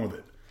be done with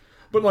it.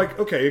 But,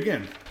 okay,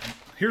 again,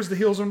 here's the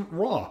heels in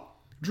Raw.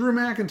 Drew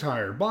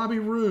McIntyre, Bobby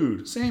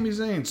Roode, Sami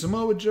Zayn,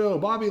 Samoa Joe,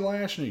 Bobby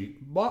Lashley,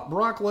 Brock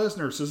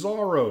Lesnar,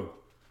 Cesaro,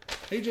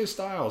 AJ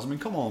Styles. I mean,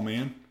 come on,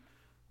 man.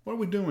 What are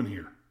we doing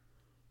here?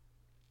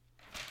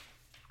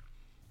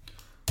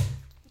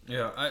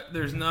 Yeah,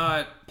 there's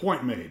not...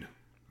 Point made.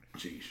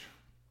 Jeez.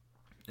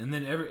 And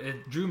then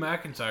Drew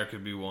McIntyre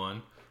could be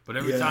one, but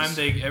every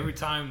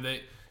time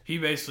he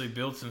basically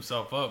builds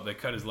himself up, they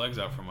cut his legs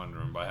out from under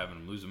him by having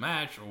him lose a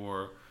match,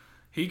 or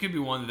he could be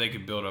one that they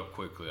could build up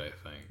quickly, I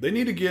think. They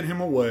need to get him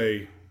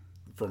away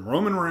from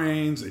Roman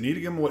Reigns. They need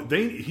to get him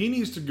away. He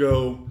needs to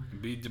go...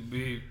 They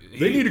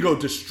need to go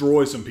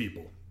destroy some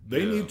people.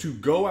 They need to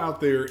go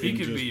out there he and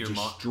could just be your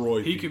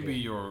destroy he people. could be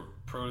your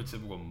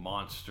prototypical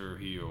monster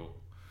heel.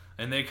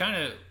 And they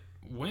kind of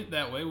went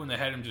that way when they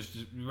had him just...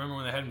 Remember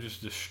when they had him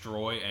just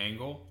destroy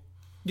Angle?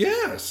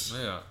 Yes.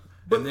 Yeah.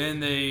 And then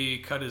they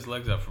cut his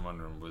legs out from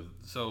under him.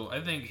 So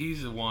I think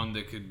he's the one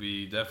that could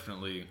be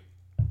definitely...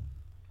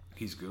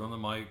 He's good on the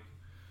mic.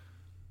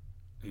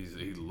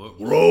 He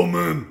looks...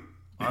 Roman!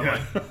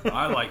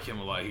 I like him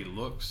a lot. He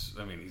looks...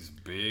 I mean, he's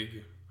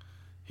big.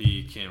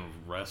 He can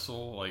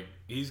wrestle. Like,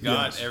 he's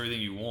got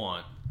everything you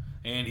want.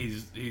 And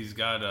he's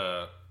got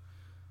a...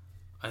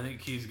 I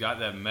think he's got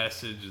that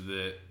message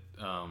that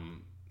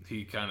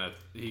he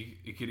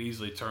could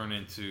easily turn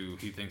into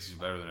he thinks he's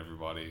better than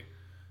everybody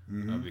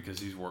because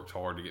he's worked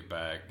hard to get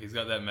back. He's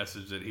got that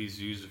message that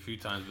he's used a few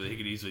times, but he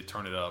could easily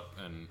turn it up.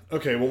 And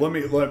okay, well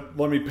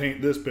let me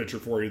paint this picture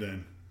for you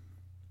then.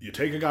 You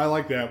take a guy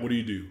like that, what do?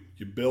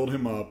 You build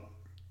him up.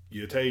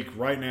 You take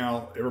right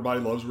now, everybody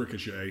loves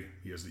Ricochet.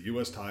 He has the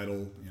U.S.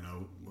 title. You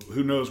know,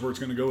 who knows where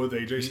it's going to go with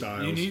AJ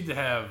Styles. You need to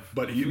have...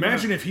 But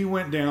imagine if he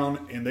went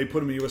down and they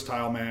put him in a U.S.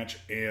 title match,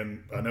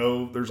 and I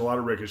know there's a lot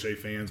of Ricochet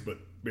fans, but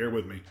bear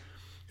with me.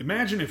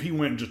 Imagine if he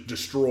went and just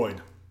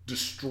destroyed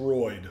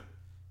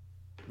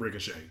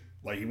Ricochet.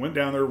 Like, he went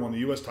down there, won the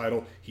U.S.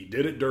 title. He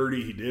did it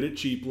dirty. He did it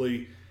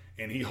cheaply.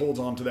 And he holds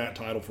on to that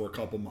title for a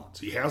couple months.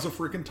 He has a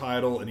freaking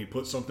title, and he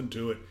puts something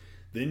to it.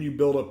 Then you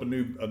build up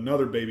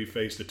another baby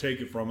face to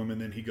take it from him, and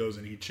then he goes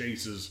and he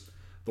chases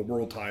the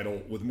world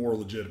title with more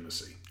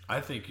legitimacy. I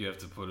think you have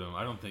to put him...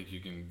 I don't think you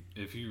can...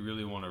 If you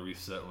really want to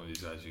reset one of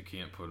these guys, you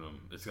can't put him...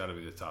 It's got to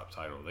be the top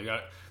title.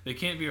 They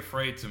can't be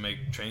afraid to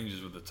make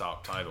changes with the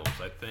top titles.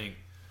 I think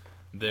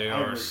they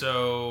are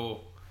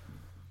so...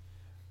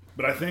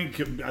 But I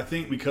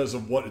think because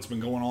of what it's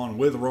been going on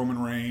with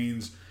Roman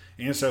Reigns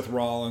and Seth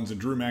Rollins and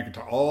Drew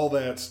McIntyre, all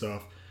that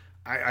stuff,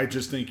 I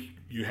just think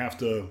you have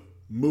to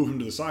move him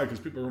to the side because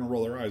people are going to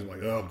roll their eyes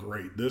like, oh,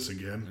 great, this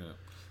again.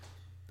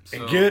 Yeah.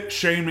 And get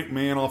Shane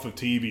McMahon off of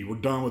TV. We're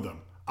done with him.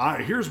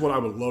 Here's what I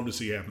would love to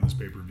see happen this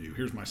pay-per-view.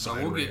 Here's my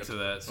side We'll rant. get to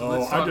that. So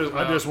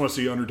I just want to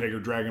see Undertaker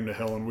drag him to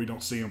hell, and we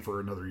don't see him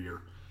for another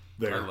year.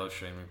 There. I love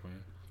Shane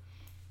McMahon.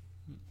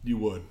 You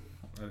would.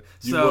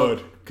 You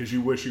would, because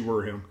you wish you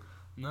were him.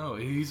 No,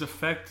 he's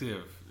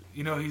effective.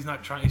 You know, he's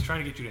trying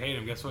to get you to hate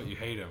him. Guess what? You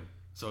hate him.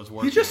 So it's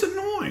working. He's just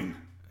annoying.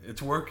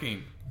 It's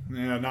working.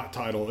 Yeah, not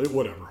title.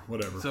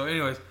 Whatever. So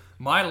anyways,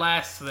 my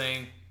last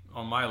thing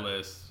on my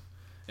list,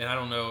 and I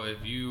don't know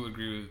if you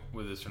agree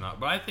with this or not,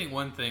 but I think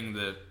one thing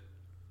that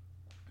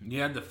you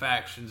had the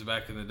factions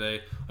back in the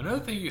day. Another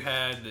thing you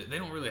had that they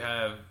don't really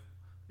have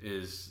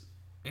is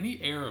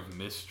any air of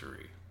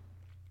mystery.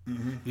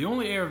 Mm-hmm. The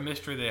only air of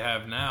mystery they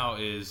have now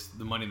is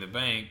the Money in the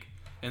Bank,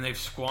 and they've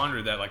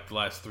squandered that like the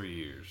last 3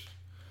 years.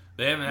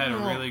 They haven't had a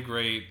really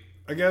great...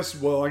 I guess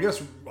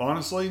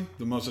honestly,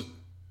 the most...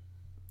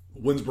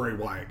 When's Bray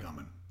Wyatt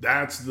coming?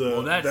 That's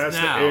the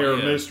air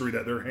of mystery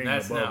that they're hanging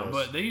above us.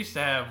 But they used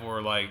to have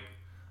where like,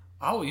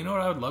 oh, you know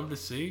what I would love to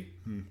see?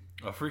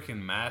 A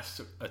freaking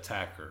masked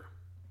attacker.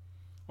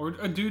 Or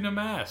a dude in a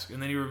mask.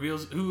 And then he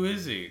reveals, who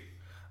is he?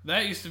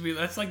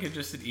 That's like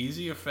just an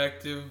easy,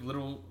 effective,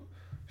 little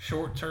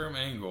short-term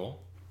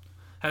angle.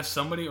 Have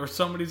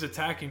somebody's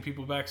attacking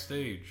people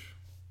backstage.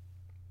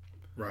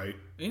 Right.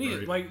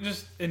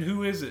 And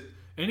who is it?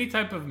 Any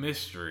type of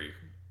mystery.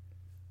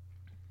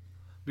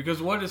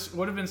 Because what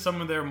have been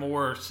some of their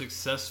more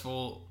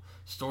successful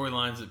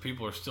storylines that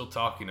people are still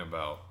talking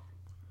about?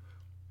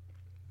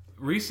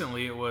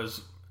 Recently it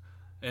was,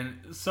 and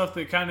stuff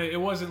that it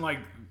wasn't like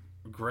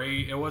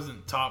great, it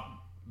wasn't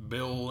top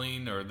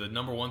billing or the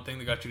number one thing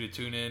that got you to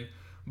tune in,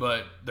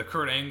 but the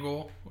Kurt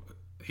Angle,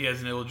 he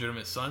has an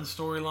illegitimate son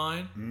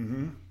storyline.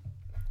 Mm-hmm.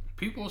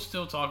 People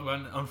still talk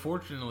about it.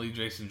 Unfortunately,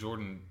 Jason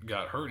Jordan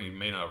got hurt and he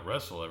may not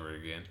wrestle ever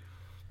again.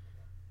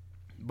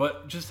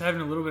 But just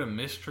having a little bit of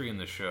mystery in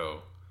the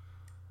show.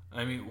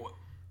 I mean,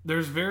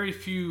 there's very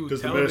few...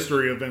 Because the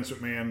mystery of Vince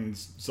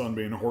McMahon's son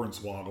being a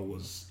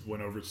Hornswoggle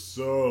went over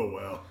so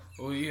well.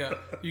 Well, yeah.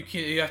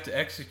 You have to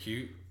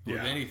execute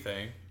with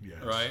anything,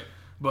 right?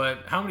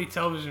 But how many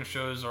television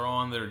shows are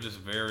on that are just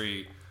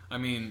very... I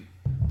mean,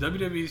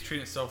 WWE's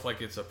treating itself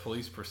like it's a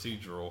police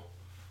procedural.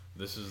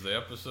 This is the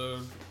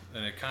episode,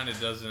 and it kind of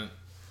doesn't...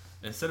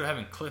 Instead of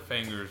having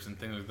cliffhangers and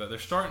things like that, they're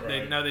starting...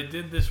 Right. They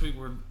did this week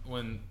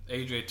when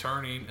AJ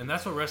turning, and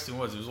that's what wrestling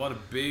was. There was a lot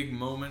of big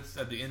moments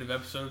at the end of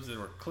episodes that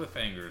were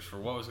cliffhangers for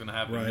what was going to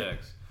happen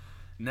next.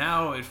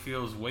 Now it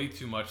feels way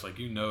too much like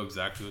you know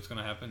exactly what's going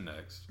to happen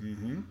next.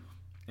 Mm-hmm.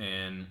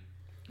 And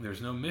there's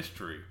no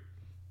mystery.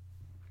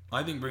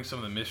 I think bring some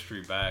of the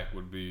mystery back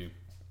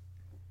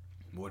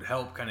would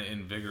help kind of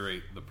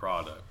invigorate the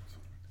product.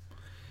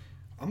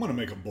 I'm going to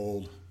make a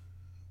bold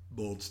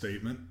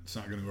statement. It's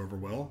not going to go over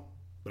well.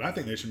 But I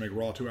think they should make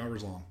Raw 2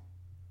 hours long.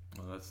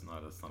 Well, that's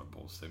not a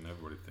bold statement.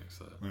 Everybody thinks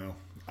that. Well,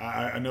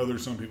 I know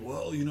there's some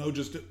people, you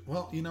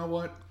know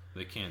what?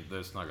 They can't.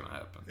 That's not going to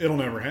happen. It'll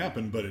never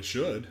happen, but it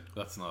should.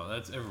 That's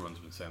everyone's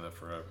been saying that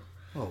forever.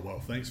 Oh, well,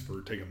 thanks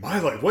for taking my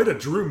life. Way to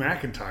Drew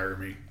McIntyre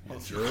me,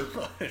 jerk.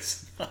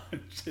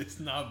 It's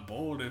not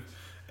bold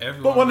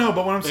everyone.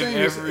 But what I'm saying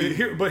is,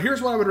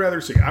 here's what I would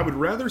rather see. I would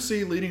rather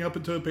see leading up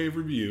into a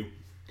pay-per-view.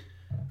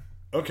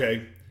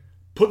 Okay,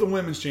 put the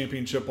women's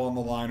championship on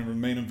the line in the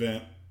main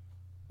event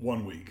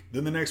 1 week.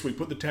 Then the next week,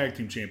 put the tag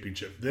team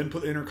championship. Then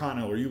put the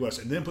Intercontinental or US,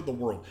 and then put the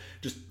World.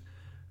 Just,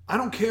 I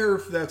don't care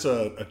if that's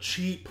a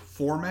cheap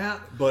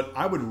format, but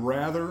I would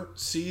rather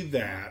see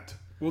that.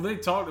 Well, they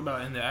talked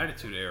about in the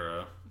Attitude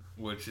Era,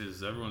 which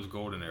is everyone's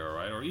golden era,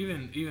 right? Or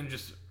even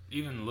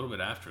a little bit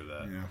after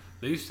that. Yeah.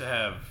 They used to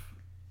have,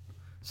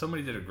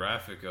 somebody did a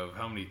graphic of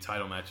how many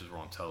title matches were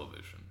on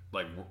television,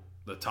 like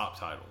the top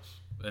titles,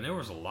 and there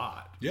was a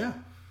lot. Yeah.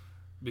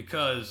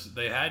 Because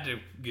they had to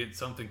get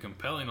something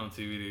compelling on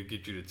TV to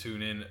get you to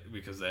tune in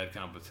because they had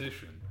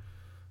competition.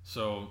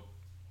 So,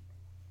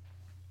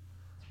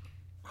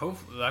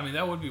 hopefully, I mean,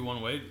 that would be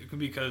one way,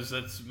 because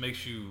that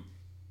makes you.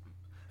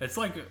 It's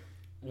like,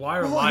 why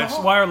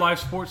are live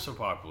sports so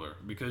popular?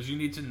 Because you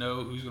need to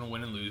know who's going to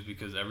win and lose,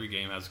 because every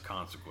game has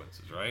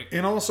consequences, right?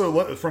 And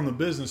also, from the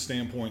business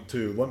standpoint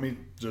too, let me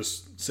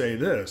just say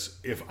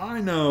this: if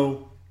I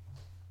know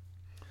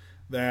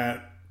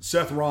that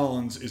Seth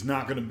Rollins is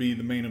not going to be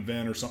the main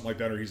event or something like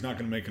that, or he's not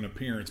going to make an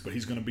appearance, but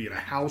he's going to be at a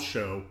house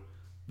show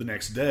the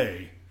next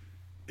day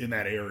in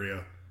that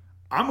area,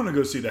 I'm going to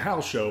go see the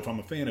house show if I'm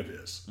a fan of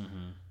his.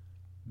 Mm-hmm.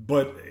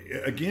 But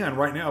again,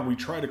 right now we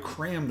try to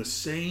cram the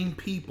same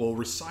people,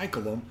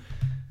 recycle them.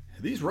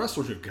 These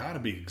wrestlers have got to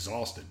be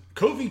exhausted.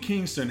 Kofi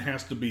Kingston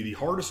has to be the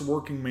hardest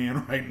working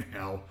man right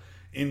now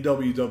in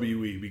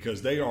WWE,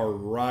 because they are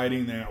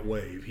riding that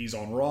wave. He's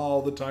on Raw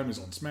all the time. He's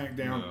on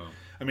SmackDown. No.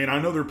 I mean,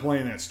 I know they're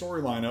playing that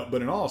storyline up,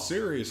 but in all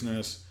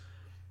seriousness,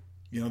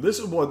 this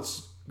is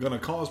what's going to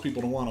cause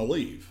people to want to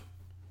leave.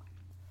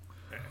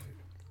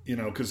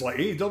 Because like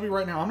AEW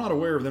right now, I'm not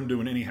aware of them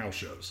doing any house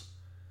shows.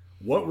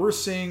 What we're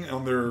seeing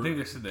on their, I think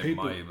they said they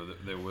might,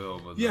 but they will.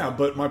 But yeah,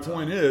 but my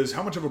point is,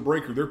 how much of a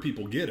break are their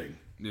people getting?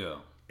 Yeah.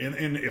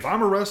 And if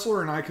I'm a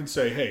wrestler and I can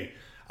say, hey,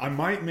 I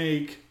might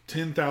make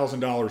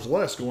 $10,000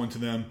 less going to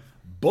them,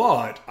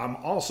 but I'm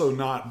also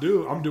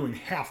I'm doing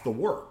half the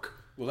work.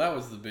 Well, that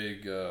was the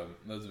big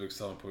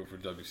selling point for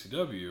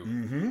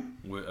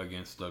WCW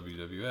against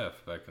WWF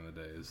back in the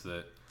day, is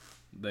that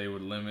they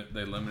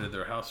limited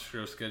their house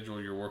show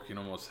schedule. You're working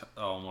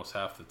almost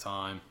half the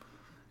time,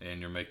 and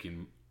you're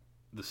making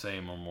the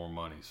same or more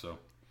money. So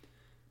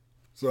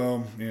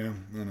yeah,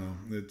 I know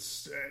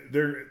it's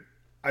there.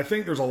 I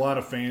think there's a lot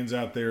of fans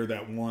out there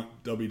that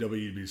want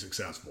WWE to be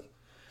successful.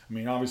 I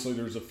mean, obviously,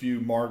 there's a few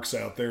marks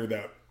out there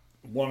that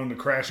want them to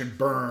crash and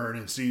burn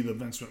and see the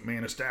Vince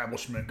McMahon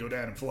establishment go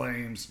down in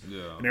flames,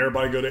 and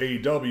everybody go to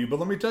AEW. But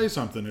let me tell you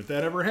something: if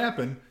that ever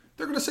happened,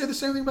 they're going to say the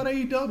same thing about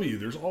AEW.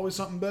 There's always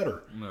something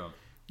better. No.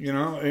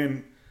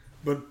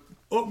 But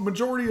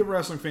majority of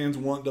wrestling fans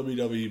want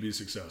WWE to be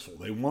successful.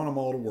 They want them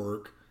all to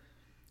work.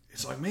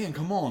 It's like, man,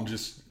 come on,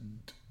 just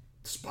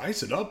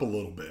spice it up a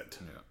little bit.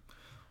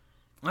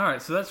 Yeah. All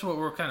right, so that's what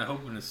we're kind of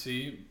hoping to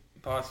see,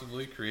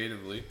 possibly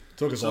creatively.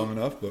 Took us long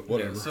enough, but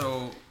whatever. Yeah,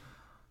 so,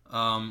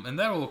 and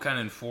that will kind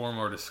of inform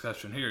our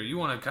discussion here. You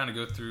want to kind of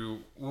go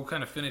through, we'll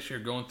kind of finish here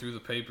going through the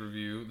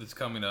pay-per-view that's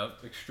coming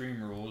up,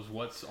 Extreme Rules,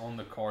 what's on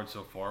the card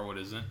so far, what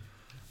isn't.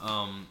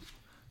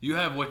 You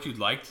have what you'd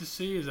like to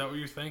see? Is that what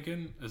you're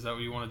thinking? Is that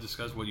what you want to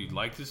discuss? What you'd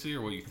like to see,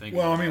 or what you think?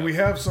 Well, I mean, we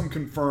have some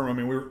confirmed. I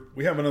mean,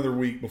 we have another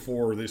week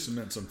before they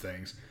submit some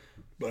things.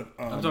 But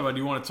I'm talking about.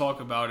 Do you want to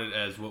talk about it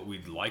as what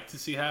we'd like to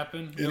see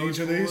happen in each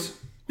of these?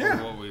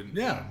 Yeah.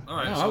 Yeah. All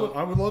right. No,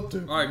 I would love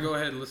to. All right, go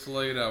ahead. Let's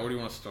lay it out. Where do you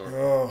want to start?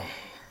 Well,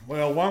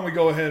 why don't we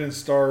go ahead and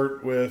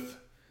start with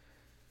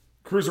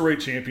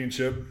Cruiserweight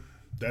Championship?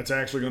 That's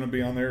actually going to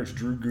be on there. It's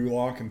Drew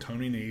Gulak and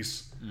Tony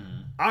Nese.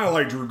 Mm-hmm. I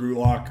like Drew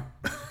Gulak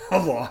a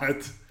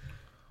lot.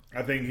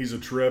 I think he's a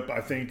trip.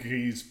 I think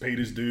he's paid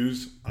his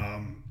dues.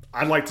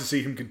 I'd like to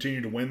see him continue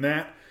to win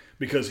that,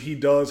 because he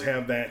does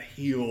have that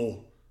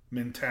heel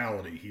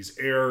mentality. He's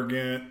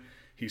arrogant.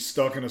 He's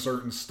stuck in a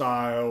certain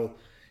style.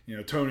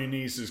 Tony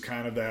Nese is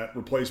kind of that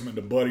replacement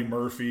to Buddy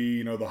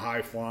Murphy, the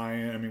high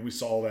flying. I mean, we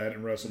saw that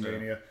in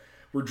WrestleMania. Yeah.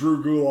 Where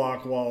Drew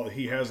Gulak, while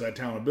he has that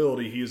talent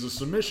ability, he is a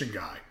submission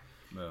guy.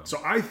 Yeah.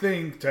 So I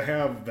think to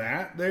have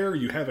that there,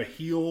 you have a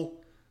heel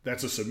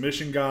that's a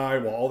submission guy,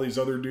 while all these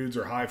other dudes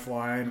are high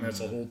flying, and that's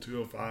a whole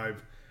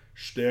 205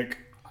 shtick.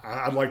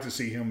 I'd like to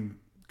see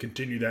him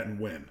continue that and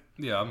win.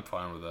 Yeah, I'm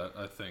fine with that.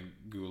 I think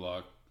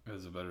Gulak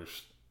has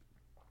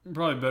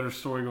probably a better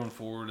story going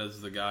forward as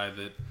the guy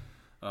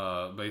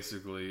that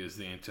basically is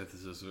the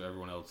antithesis of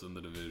everyone else in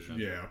the division.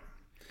 Yeah.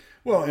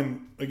 Well,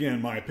 and again,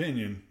 my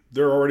opinion,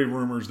 there are already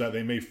rumors that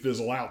they may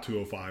fizzle out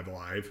 205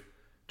 Live.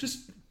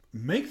 Just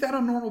make that a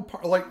normal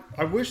part. Like,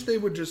 I wish they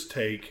would just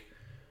take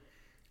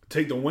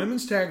the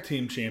Women's Tag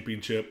Team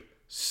Championship,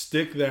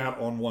 stick that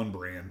on one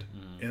brand,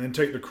 and then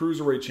take the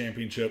Cruiserweight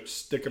Championship,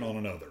 stick it on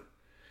another.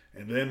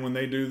 And then when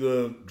they do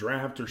the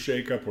draft or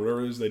shake-up,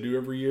 whatever it is they do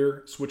every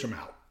year, switch them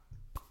out.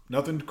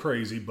 Nothing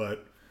crazy,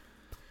 but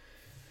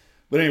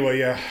anyway,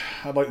 yeah,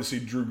 I'd like to see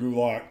Drew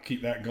Gulak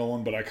keep that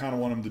going, but I kind of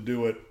want him to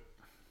do it.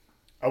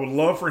 I would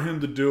love for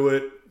him to do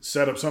it,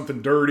 set up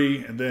something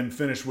dirty, and then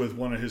finish with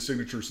one of his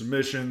signature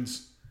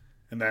submissions,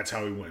 and that's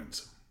how he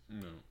wins.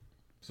 No.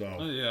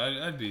 So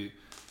yeah,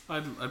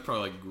 I'd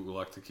probably like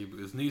Gulak to keep it.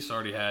 His niece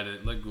already had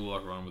it. Let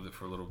Gulak run with it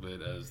for a little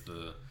bit as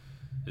the.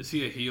 Is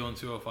he a heel in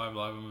 205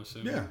 Live? I'm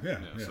assuming. Yeah.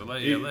 So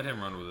let him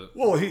run with it.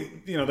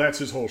 Well, that's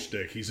his whole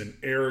shtick. He's an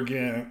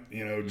arrogant,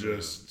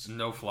 just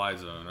no fly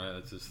zone, right?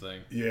 That's his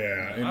thing.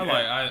 Yeah, and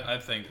I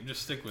think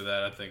just stick with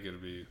that. I think it'll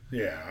be.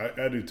 Yeah,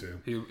 I do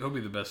too. He'll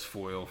be the best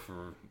foil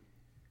for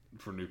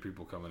new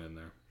people coming in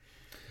there.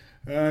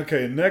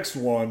 Okay, next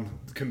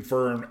one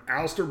confirmed: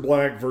 Aleister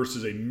Black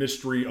versus a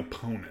mystery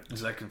opponent.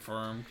 Is that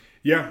confirmed?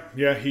 Yeah,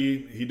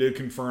 he did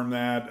confirm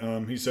that.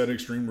 He said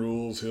Extreme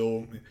Rules.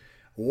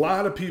 A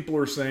lot of people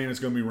are saying it's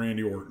going to be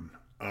Randy Orton.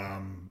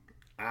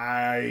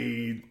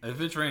 If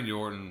it's Randy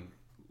Orton,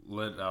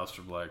 let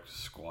Aleister Black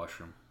squash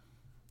him.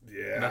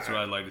 Yeah, that's what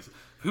I'd like to see.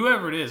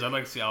 Whoever it is, I'd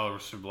like to see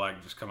Aleister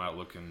Black just come out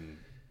looking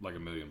like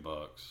 $1 million.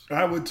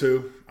 I would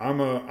too. I'm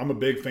a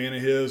big fan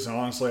of his.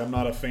 Honestly, I'm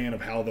not a fan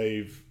of how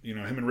they've him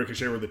and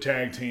Ricochet were the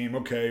tag team.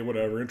 Okay,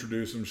 whatever.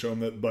 Introduce them, show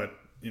them that. But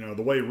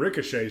the way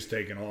Ricochet's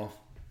taken off,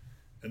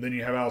 and then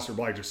you have Aleister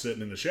Black just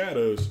sitting in the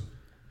shadows.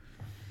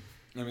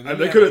 I mean,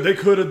 they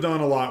could have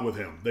done a lot with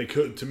him. They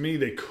could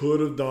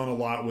have done a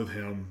lot with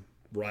him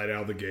right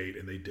out of the gate,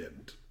 and they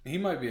didn't. He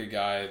might be a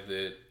guy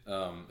that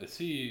is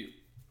he?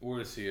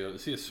 Where is he?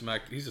 Is he a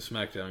Smack? He's a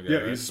SmackDown guy. Yeah,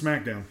 right? he's a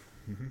SmackDown.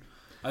 Mm-hmm.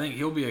 I think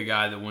he'll be a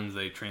guy that when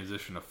they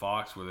transition to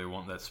Fox, where they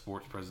want that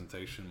sports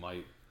presentation,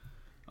 might.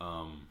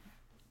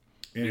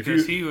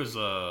 Because he was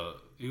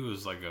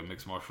like a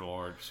mixed martial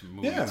arts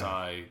Muay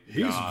Thai.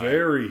 He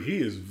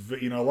is.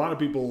 A lot of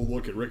people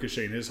look at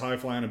Ricochet and his high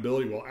flying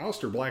ability. Well,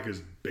 Aleister Black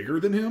is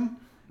bigger than him,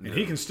 and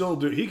he can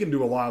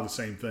do a lot of the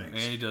same things. And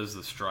he does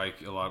a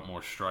lot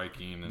more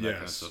striking and that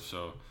kind of stuff.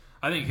 So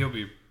I think he'll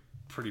be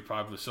pretty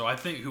popular. So I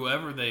think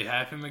whoever they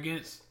have him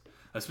against,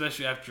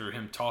 especially after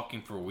him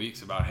talking for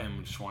weeks about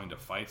him just wanting to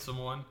fight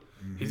someone,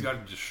 he's got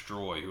to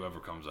destroy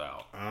whoever comes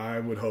out. I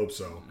would hope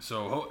so.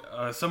 So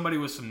somebody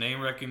with some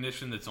name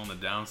recognition that's on the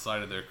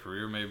downside of their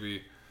career,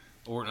 maybe.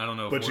 Or I don't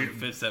know if Orton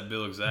fits that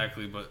bill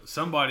exactly, but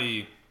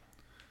somebody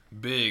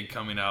big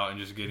coming out and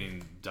just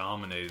getting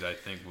dominated, I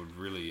think, would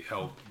really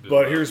help.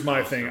 But here's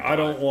my thing: I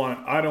don't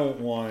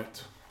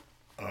want.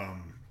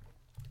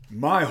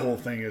 My whole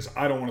thing is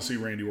I don't want to see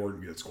Randy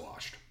Orton get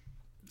squashed.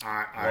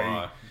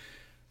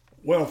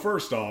 Well,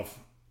 first off,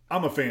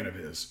 I'm a fan of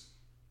his.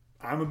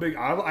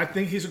 I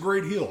think he's a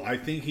great heel. I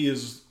think he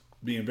is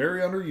being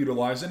very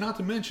underutilized. And not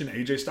to mention,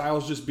 AJ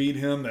Styles just beat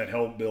him. That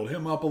helped build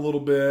him up a little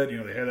bit.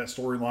 They had that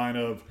storyline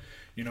of,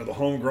 the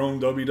homegrown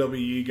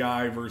WWE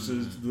guy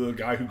versus the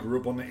guy who grew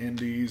up on the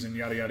indies and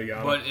yada, yada,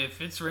 yada. But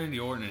if it's Randy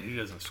Orton and he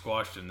doesn't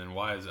squash him, then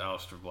why is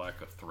Aleister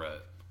Black a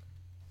threat?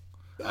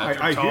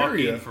 After I hear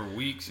you. For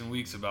weeks and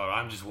weeks about,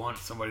 I just want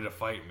somebody to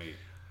fight me.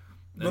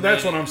 No,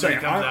 that's what I'm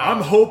saying.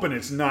 I'm hoping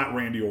it's not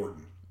Randy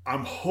Orton.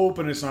 But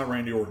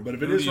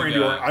if it is Randy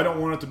Orton, I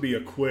don't want it to be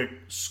a quick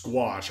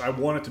squash. I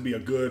want it to be a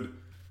good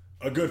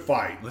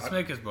fight. Let's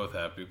make us both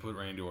happy. Put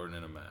Randy Orton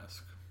in a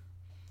mask.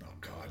 Oh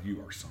God,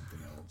 you are something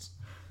else.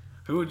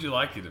 Who would you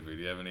like you to be?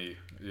 Do you have any?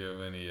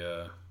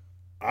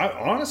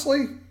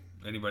 Honestly,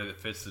 anybody that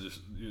fits the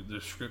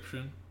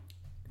description?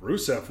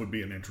 Rusev would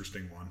be an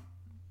interesting one.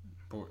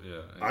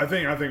 Yeah. I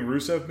think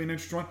Rusev would be an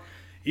interesting one.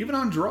 Even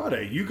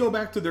Andrade, you go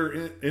back to their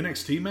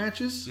NXT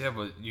matches. Yeah,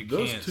 but you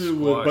those can't two.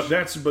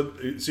 Squash.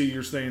 But see,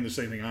 you're saying the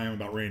same thing I am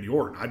about Randy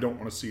Orton. I don't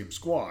want to see him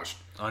squashed.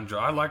 I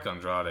like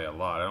Andrade a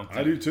lot.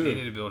 I do too. They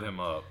need to build him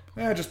up.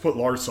 Just put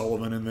Lars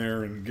Sullivan in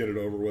there and get it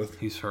over with.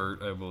 He's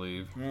hurt, I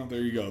believe. Well,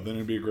 there you go. Then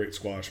it'd be a great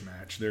squash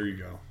match. There you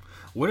go.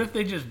 What if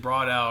they just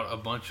brought out a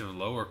bunch of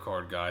lower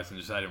card guys and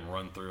just had him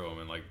run through them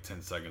in like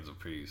 10 seconds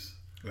apiece?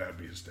 That'd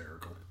be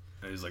hysterical.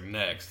 And he's like,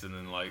 next. And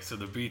then so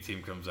the B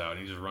team comes out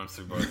and he just runs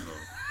through both of them.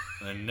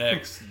 And then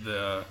next,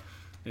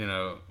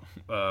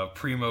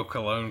 Primo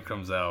Cologne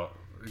comes out,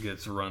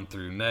 gets run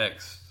through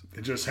next.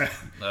 Just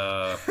have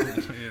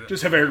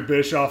Eric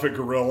Bischoff at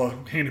Gorilla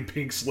handing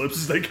pink slips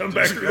as they come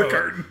back through the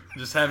curtain.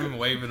 Just have him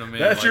waving them in.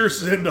 That's your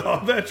send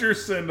off.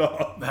 Just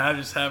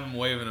have him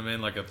waving them in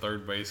like a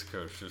third base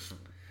coach. Just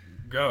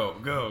go,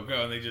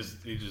 and he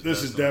just.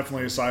 This is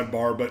definitely a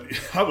sidebar, but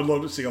I would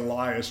love to see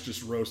Elias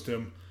just roast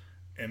him,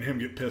 and him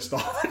get pissed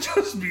off and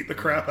just beat the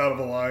crap out of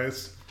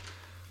Elias.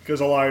 Because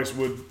Elias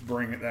would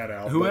bring that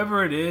out.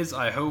 Whoever it is,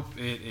 I hope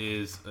it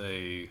is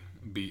a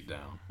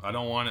beatdown. I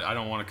don't want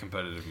a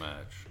competitive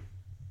match.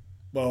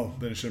 Well,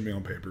 then it shouldn't be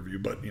on pay-per-view,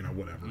 but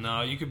whatever.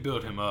 No, you could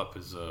build him up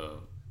as a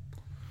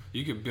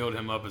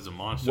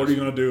monster. What are you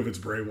going to do if it's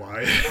Bray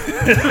Wyatt?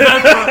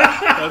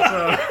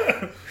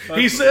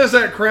 He says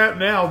that crap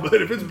now, but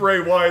if it's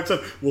Bray Wyatt,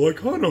 I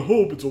kind of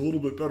hope it's a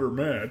little bit better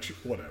match.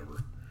 Whatever.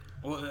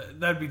 Well,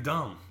 that'd be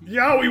dumb.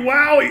 Yowie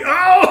wowie!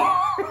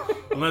 Oh!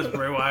 Unless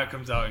Bray Wyatt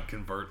comes out and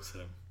converts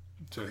him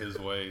to his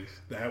ways.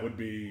 That would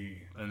be...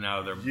 And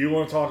now they're... You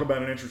want to talk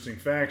about an interesting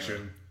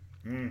faction.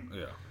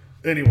 Yeah.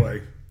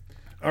 Anyway.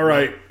 All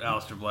right.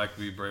 Aleister Black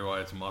be Bray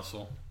Wyatt's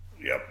muscle.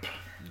 Yep.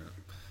 Yeah.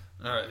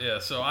 All right, yeah.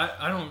 So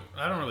I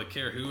don't really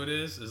care who it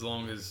is, as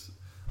long as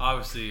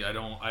obviously, I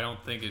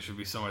don't think it should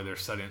be somebody they're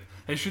setting.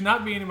 It should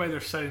not be anybody they're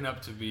setting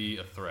up to be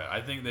a threat.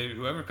 I think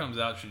whoever comes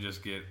out should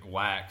just get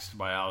waxed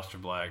by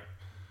Aleister Black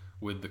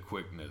with the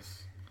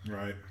quickness.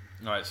 Right.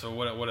 All right. So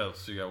what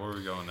else you got? Where are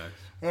we going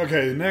next?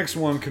 Okay, the next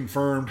one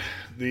confirmed: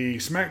 the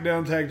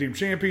SmackDown Tag Team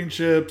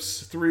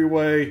Championships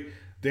 3-way.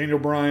 Daniel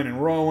Bryan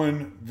and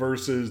Rowan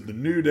versus the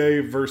New Day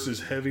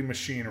versus Heavy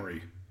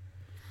Machinery.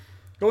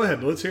 Go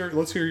ahead. Let's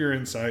hear your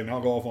insight, and I'll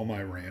go off on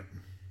my rant.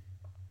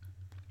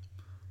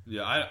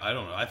 Yeah, I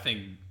don't know. I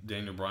think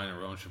Daniel Bryan and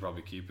Rowan should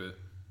probably keep it.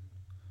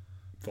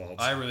 False.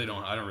 I really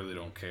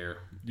don't care.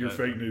 You're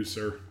fake news,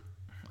 sir.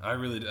 I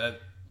really.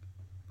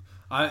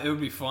 It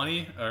would be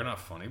funny, or not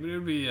funny, but it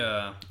would be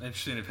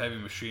interesting if Heavy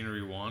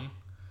Machinery won.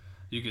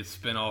 You could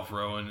spin off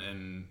Rowan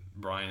and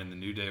Bryan in the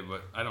New Day,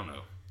 but I don't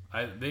know.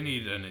 They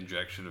need an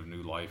injection of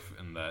new life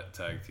in that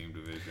tag team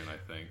division, I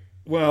think.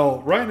 Well,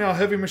 right now,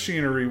 Heavy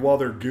Machinery, while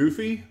they're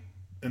goofy,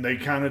 and they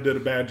kind of did a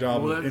bad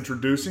job of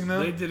introducing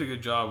them. They did a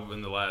good job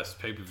in the last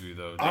pay-per-view,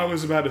 though. I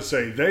was about to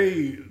say,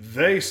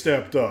 they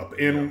stepped up.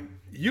 And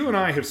you and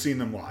I have seen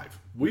them live.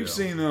 We've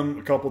seen them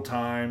a couple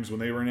times when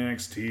they were in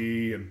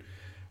NXT and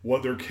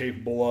what they're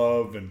capable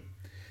of. And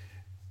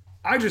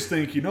I just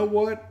think, you know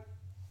what?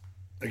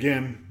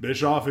 Again,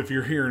 Bischoff, if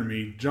you're hearing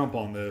me, jump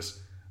on this.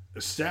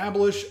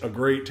 Establish a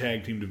great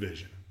tag team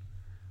division.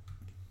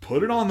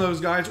 Put it on those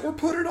guys or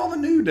put it on the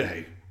New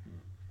Day.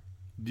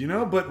 You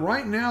know, but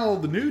right now,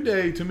 the New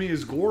Day to me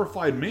is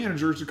glorified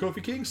managers of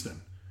Kofi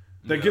Kingston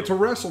that get to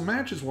wrestle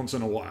matches once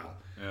in a while.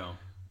 Yeah.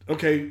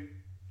 Okay,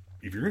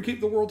 if you're going to keep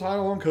the world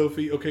title on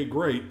Kofi, okay,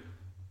 great.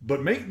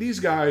 But make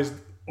these guys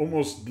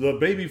almost the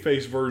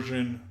babyface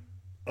version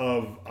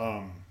of,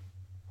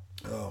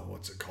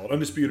 what's it called?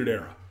 Undisputed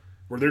Era,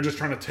 where they're just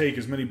trying to take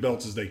as many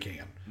belts as they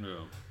can.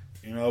 Yeah.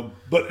 You know,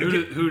 but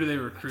who do they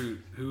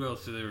recruit? Who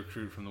else do they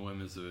recruit from the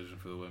women's division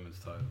for the women's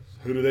titles?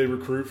 Who do they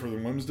recruit for the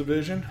women's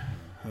division?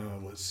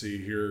 Let's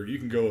see here. You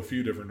can go a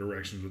few different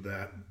directions with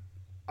that.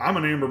 I'm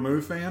an Amber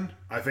Moon fan.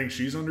 I think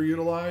she's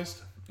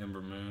underutilized.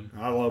 Ember Moon.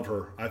 I love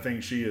her. I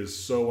think she is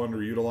so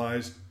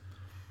underutilized.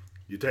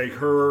 You take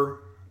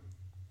her.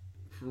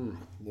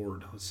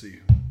 Lord, let's see.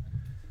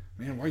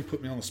 Man, why you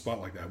put me on the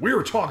spot like that? We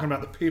were talking about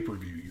the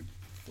pay-per-view, you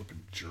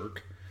flipping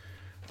jerk.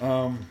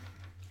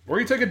 Or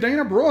you take a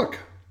Dana Brooke,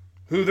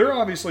 who they're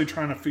obviously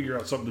trying to figure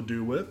out something to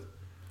do with.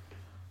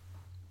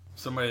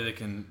 Somebody that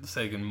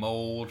can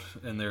mold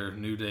in their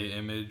New Day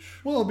image.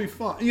 Well, it'll be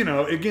fun. You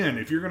know, again,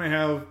 if you're going to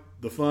have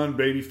the fun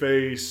baby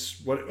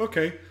face,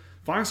 okay,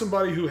 find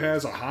somebody who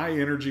has a high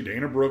energy.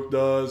 Dana Brooke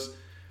does.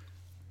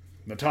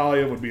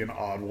 Natalya would be an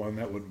odd one.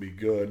 That wouldn't be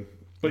good.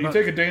 But you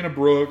take a Dana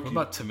Brooke. What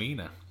about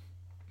Tamina?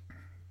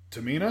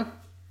 Tamina?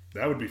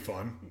 That would be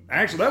fun.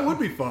 Actually, that would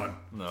be fun.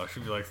 No,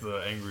 she'd be like the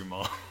angry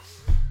mom.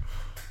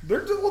 They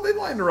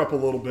lightened her up a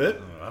little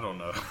bit. I don't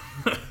know.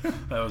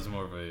 That was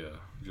more of a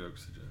joke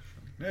suggestion.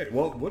 Hey,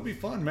 well, it would be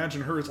fun.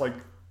 Imagine her as like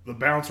the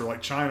bouncer,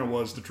 like China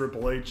was to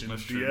Triple H and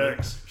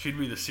DX. She'd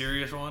be the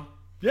serious one.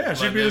 Yeah,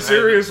 she'd be the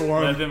serious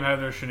one. Let them have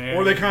their shenanigans.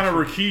 Or they kind of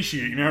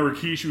Rikishi it. You know how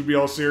Rikishi would be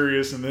all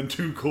serious and then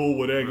Too Cool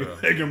would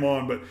egg him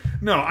on. But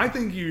no, I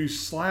think you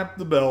slap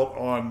the belt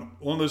on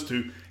one of those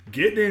two.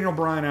 Get Daniel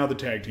Bryan out of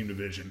the tag team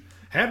division.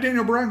 Have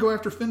Daniel Bryan go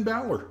after Finn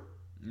Balor.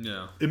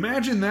 Yeah.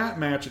 Imagine that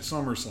match at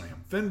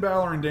SummerSlam. Finn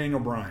Balor and Daniel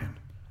Bryan.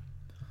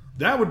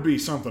 That would be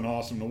something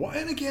awesome to watch.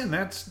 And again,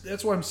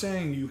 that's what I'm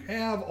saying. You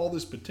have all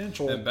this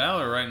potential. And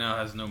Balor right now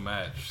has no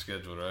match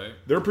scheduled, right?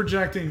 They're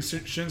projecting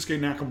Shinsuke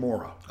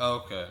Nakamura.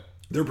 Oh, okay.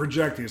 They're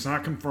projecting. It's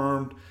not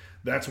confirmed.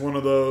 That's one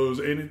of those.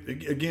 And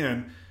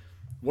again,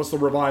 what's the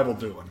Revival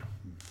doing?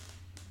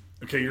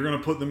 Okay, you're going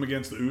to put them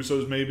against the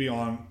Usos maybe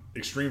on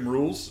Extreme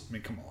Rules? I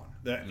mean, come on.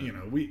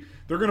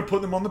 They're going to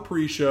put them on the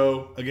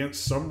pre-show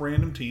against some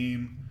random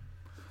team.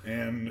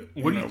 And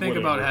what do you think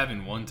about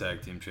having one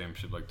tag team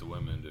championship like the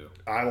women do?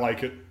 I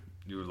like it.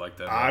 You would like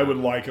that? I would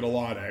like it a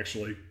lot,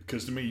 actually,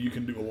 because to me, you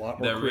can do a lot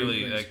more.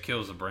 That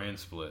kills the brand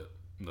split,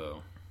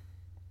 though.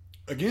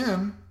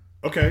 Again,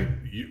 okay.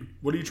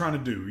 What are you trying to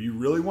do? You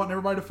really want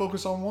everybody to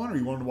focus on one, or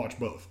you want them to watch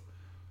both?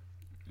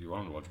 You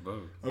want them to watch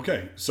both.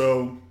 Okay,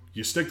 so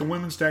you stick the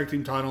women's tag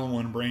team title on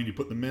one brand, you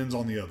put the men's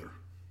on the other.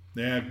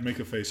 Yeah, make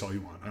a face all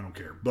you want. I don't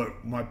care.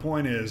 But my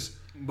point is.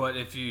 But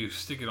if you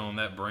stick it on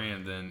that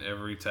brand, then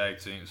every tag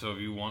team. So if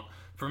you want,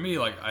 for me,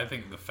 like I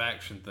think the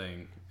faction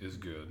thing is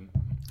good.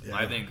 Yeah.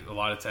 I think a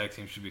lot of tag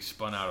teams should be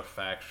spun out of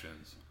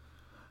factions,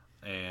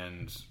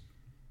 and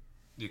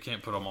you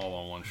can't put them all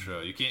on one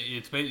show. You can't.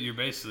 You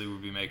basically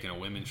would be making a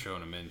women's show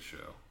and a men's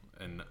show,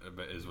 and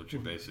is what you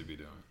basically be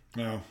doing.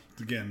 Well,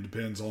 again,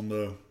 depends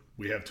on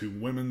we have two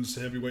women's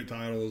heavyweight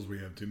titles. We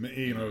have two.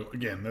 You know,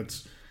 again,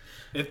 that's.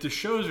 If the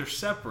shows are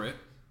separate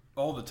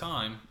all the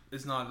time,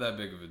 it's not that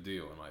big of a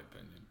deal, in my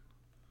opinion.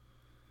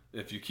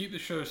 If you keep the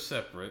shows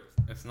separate,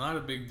 it's not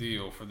a big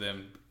deal for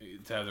them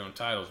to have their own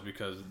titles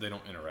because they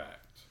don't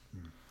interact.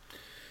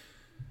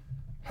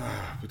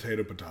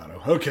 Potato.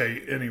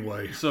 Okay,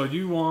 anyway. So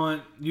you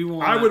want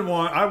I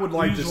would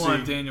like to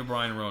see Daniel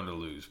Bryan and Rowan to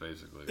lose,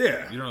 basically.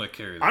 Yeah. You don't really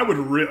care.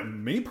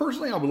 Me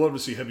personally, I would love to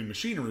see Heavy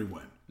Machinery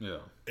win. Yeah.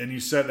 And you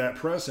set that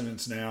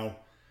precedence now.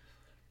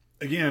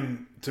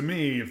 Again, to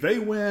me, if they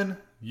win,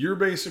 you're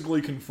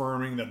basically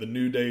confirming that the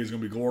New Day is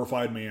going to be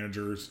glorified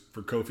managers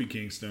for Kofi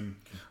Kingston.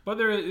 But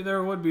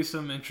there would be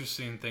some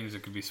interesting things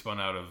that could be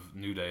spun out of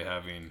New Day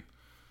having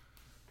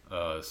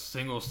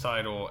singles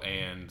title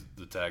and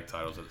the tag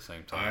titles at the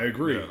same time. I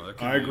agree. Yeah,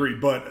 I agree.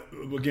 But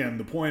again,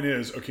 the point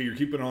is, okay, you're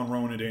keeping on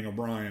Roman and Daniel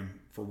Bryan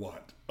for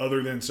what?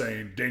 Other than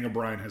saying Daniel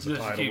Bryan has a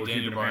Just title, keep we're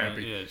Daniel keeping Bryan,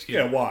 him happy.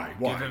 yeah, Why?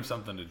 Give him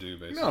something to do,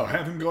 basically. No,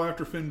 have him go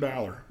after Finn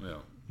Balor. Yeah.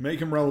 Make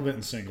him relevant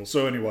in singles.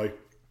 So anyway,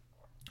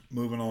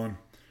 moving on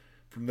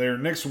from there.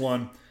 Next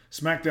one,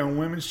 SmackDown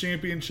Women's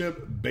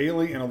Championship,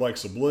 Bayley and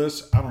Alexa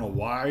Bliss. I don't know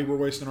why we're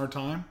wasting our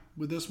time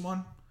with this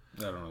one.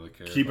 I don't really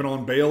care. Keeping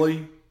on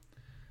Bayley.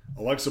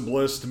 Alexa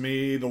Bliss, to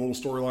me, the little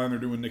storyline they're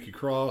doing Nikki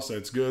Cross,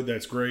 that's good,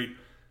 that's great.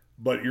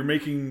 But you're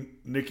making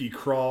Nikki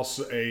Cross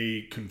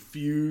a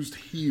confused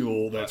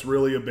heel that's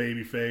really a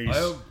babyface.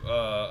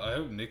 I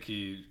hope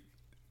Nikki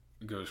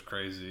goes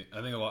crazy.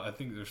 I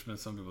think there's been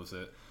some people say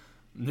it.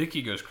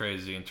 Nikki goes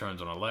crazy and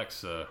turns on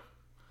Alexa,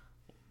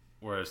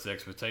 whereas the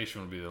expectation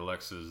would be that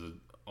Alexa is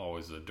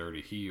always a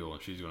dirty heel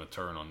and she's going to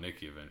turn on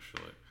Nikki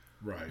eventually.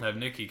 Right. Have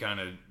Nikki kind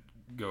of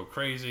go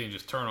crazy and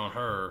just turn on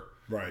her.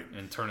 Right.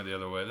 And turn it the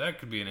other way. That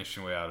could be an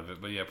interesting way out of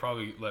it. But yeah,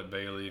 probably let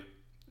Bayley.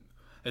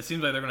 It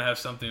seems like they're going to have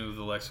something with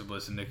Alexa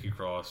Bliss and Nikki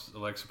Cross.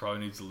 Alexa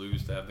probably needs to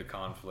lose to have the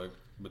conflict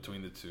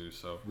between the two.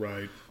 So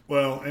right.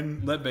 Well,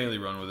 and let Bayley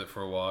run with it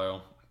for a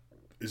while.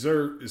 Is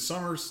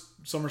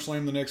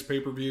SummerSlam the next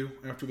pay-per-view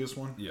after this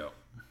one? Yeah.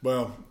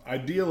 Well,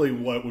 ideally,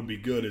 what would be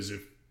good is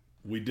if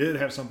we did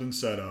have something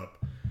set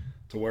up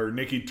to where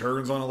Nikki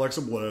turns on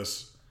Alexa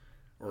Bliss,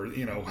 or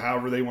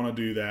however they want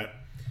to do that.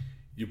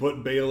 You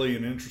put Bayley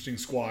in an interesting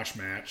squash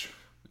match.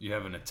 You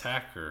have an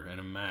attacker in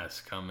a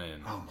mask come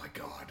in. Oh my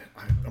God!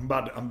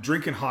 I'm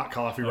drinking hot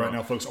coffee right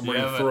now, folks. I'm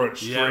ready to throw it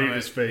straight in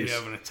his face. You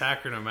have an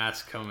attacker in a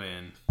mask come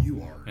in.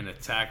 You are. And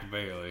attack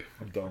Bayley.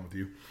 I'm done with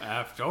you.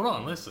 Hold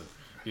on, listen.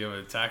 You have an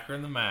attacker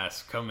in the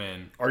mask come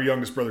in. Our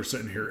youngest brother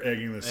sitting here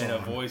egging this on.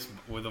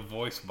 With a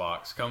voice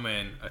box come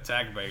in,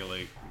 attack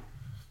Bayley,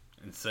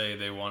 and say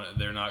they're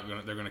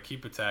gonna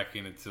keep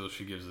attacking until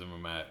she gives them a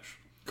match.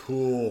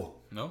 Cool.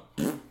 No.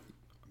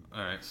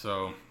 All right,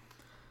 so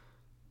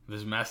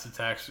this masked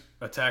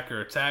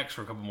attacker attacks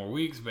for a couple more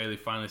weeks. Bayley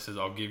finally says,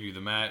 "I'll give you the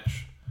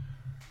match."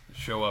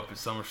 Show up at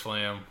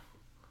SummerSlam,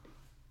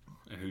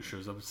 and who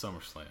shows up at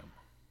SummerSlam?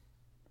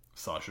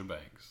 Sasha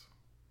Banks,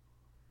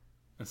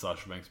 and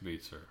Sasha Banks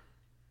beats her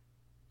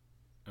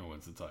and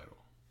wins the title.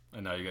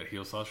 And now you got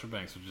heel Sasha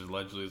Banks, which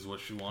allegedly is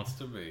what she wants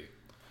to be.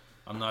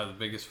 I'm not the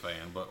biggest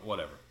fan, but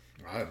whatever.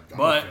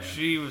 But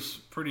she was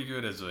pretty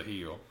good as a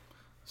heel,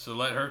 so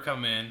let her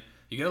come in.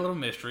 You get a little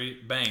mystery.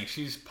 Bang,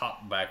 she's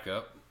popped back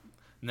up.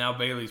 Now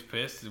Bayley's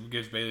pissed. It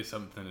gives Bayley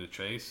something to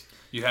chase.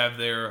 You have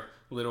their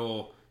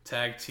little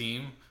tag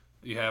team.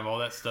 You have all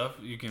that stuff.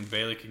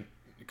 Bayley can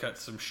cut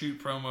some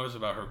shoot promos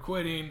about her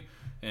quitting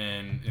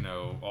and,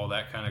 all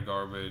that kind of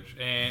garbage.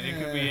 And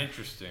it could be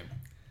interesting.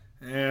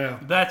 Yeah.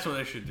 That's what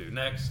they should do.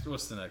 Next.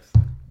 What's the next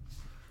thing?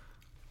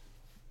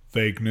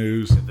 Fake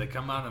news. If they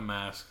come out of a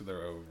mask,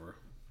 they're over.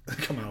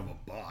 Come out of a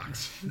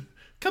box.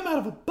 Come out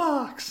of a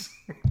box.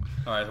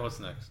 All right, what's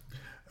next?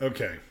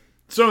 Okay.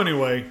 So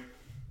anyway,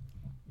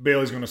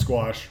 Bayley's going to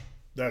squash.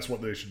 That's what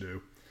they should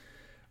do.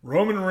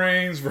 Roman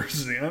Reigns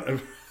versus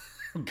the...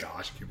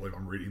 Gosh, I can't believe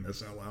I'm reading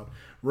this out loud.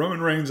 Roman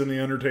Reigns and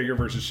The Undertaker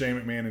versus Shane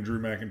McMahon and Drew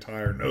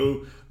McIntyre.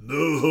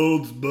 No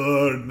holds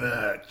barred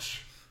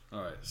match.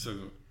 All right, so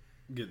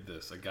get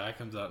this. A guy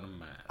comes out in a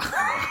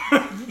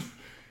mask.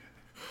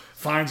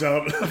 finds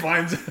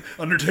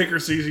Undertaker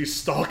sees he's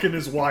stalking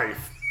his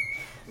wife.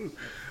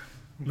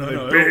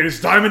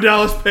 It's Diamond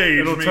Dallas Page.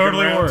 It'll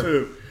totally work.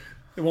 Too.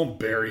 It won't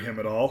bury him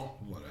at all.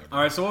 Whatever.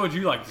 All right, so what would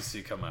you like to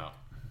see come out?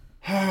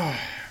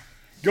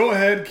 Go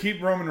ahead,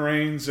 keep Roman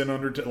Reigns and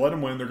Undertaker. Let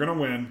them win. They're going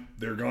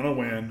to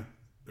win.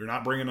 They're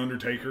not bringing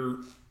Undertaker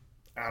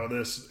out of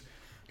this.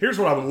 Here's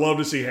what I would love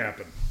to see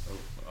happen.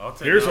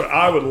 Here's what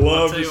I would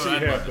love to see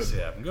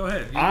happen. Go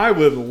ahead. I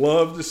would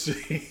love to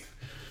see.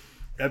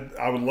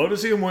 I would love to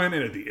see him win,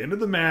 and at the end of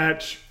the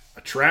match,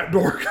 a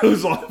trapdoor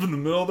goes off in the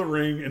middle of the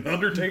ring, and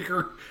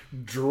Undertaker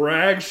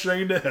drags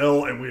Shane to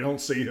hell, and we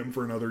don't see him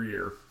for another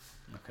year.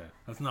 Okay,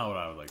 that's not what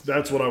I would like to see.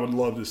 That's what I would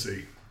love to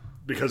see,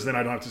 because then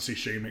I don't have to see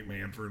Shane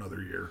McMahon for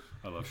another year.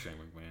 I love Shane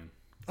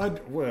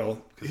McMahon.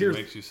 Because he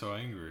makes you so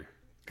angry.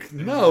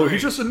 No,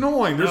 he's just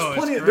annoying. There's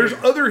plenty. There's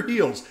other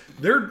heels.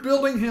 They're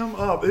building him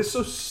up. It's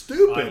so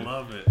stupid. I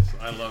love it.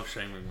 I love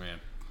Shane McMahon.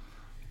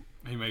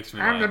 He makes me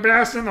I'm laugh. the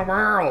best in the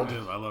world.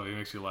 I love it. He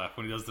makes you laugh.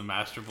 When he does the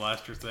Master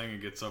Blaster thing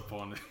and gets up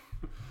on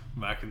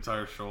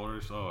McIntyre's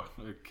shoulders,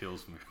 it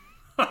kills me.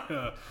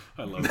 I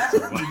love it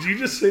so much. Did you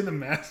just say the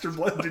Master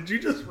Blaster? Did you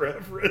just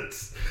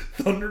reference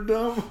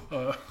Thunderdome?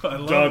 I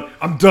love it.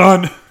 I'm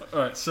done. All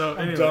right, so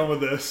I'm done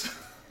with this.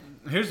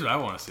 Here's what I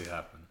want to see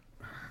happen.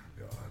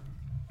 God.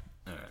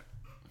 All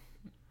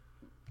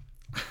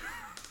right.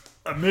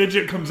 A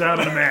midget comes out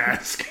in a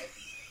mask.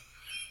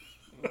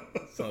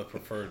 not the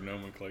preferred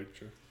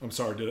nomenclature. I'm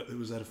sorry,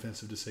 was that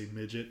offensive to say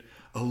midget?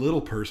 A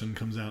little person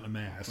comes out in a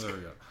mask. There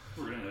we go.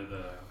 We're going to edit that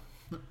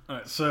out. All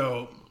right,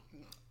 so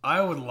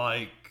I would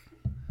like...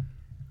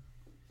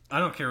 I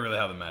don't care really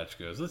how the match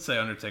goes. Let's say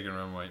Undertaker and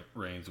Roman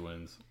Reigns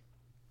wins.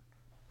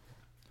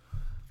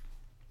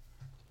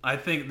 I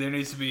think there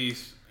needs to be...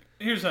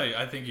 Here's how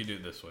I think you do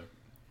it this way.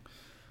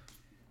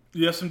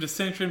 You have some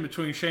dissension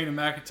between Shane and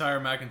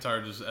McIntyre.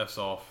 McIntyre just F's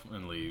off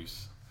and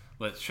leaves.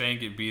 Let Shane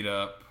get beat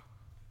up.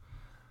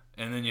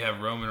 And then you have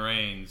Roman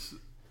Reigns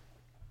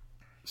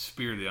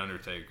spear the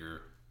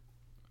Undertaker.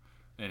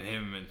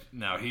 And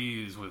now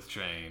he's with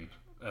Shane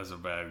as a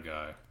bad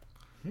guy.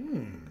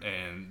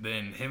 And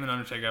then him and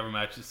Undertaker have a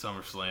match at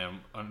SummerSlam.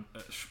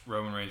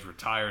 Roman Reigns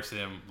retires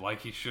him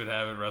like he should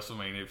have at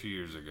WrestleMania a few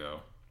years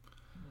ago.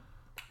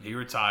 He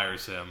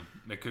retires him.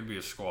 It could be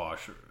a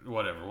squash or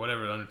whatever.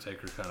 Whatever the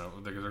Undertaker because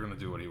they're going to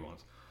do what he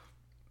wants.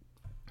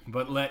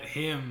 But let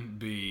him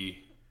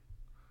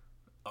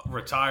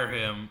retire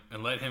him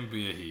and let him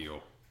be a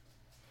heel.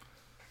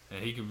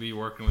 And he could be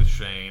working with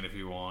Shane if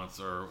he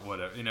wants or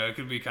whatever. It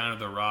could be kind of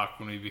The Rock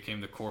when he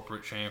became the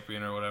corporate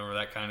champion or whatever,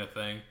 that kind of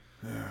thing.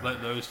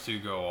 Let those two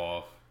go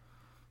off.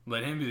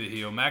 Let him be the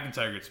heel.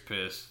 McIntyre gets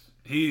pissed.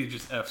 He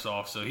just F's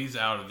off, so he's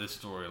out of this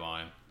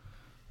storyline.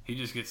 He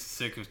just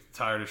gets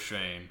tired of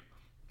Shane.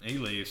 He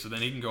leaves, so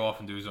then he can go off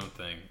and do his own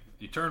thing.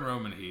 You turn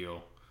Roman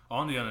heel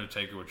on The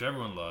Undertaker, which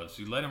everyone loves.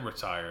 You let him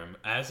retire him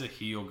as a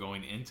heel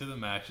going into the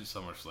match at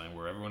SummerSlam,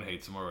 where everyone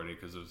hates him already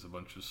because there's a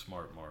bunch of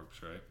smart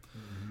marks, right?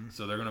 Mm-hmm.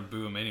 So they're going to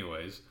boo him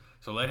anyways.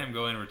 So let him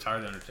go in and retire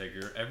The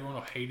Undertaker. Everyone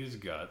will hate his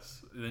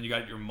guts. And then you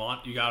got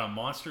a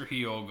monster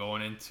heel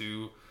going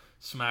into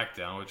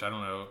SmackDown, which I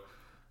don't know.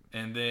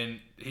 And then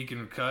he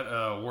can cut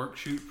a work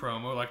shoot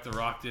promo like The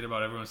Rock did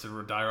about everyone said,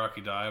 "Die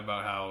Rocky Die,"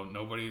 about how the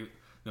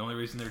only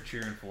reason they're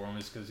cheering for him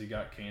is because he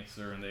got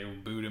cancer and they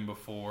booed him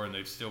before and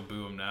they still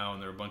boo him now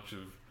and they're a bunch of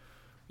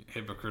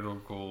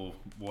hypocritical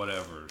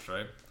whatevers,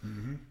 right?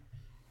 Mm-hmm.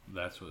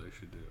 That's what they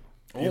should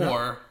do. You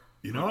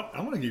know what?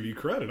 I'm going to give you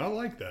credit. I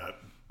like that.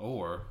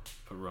 Or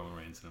put Roman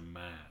Reigns in a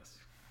mask.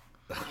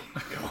 Oh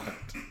my God.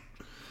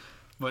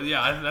 But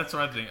yeah, that's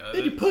what I think.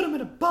 Then you put him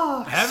in a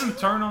box. Have him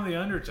turn on The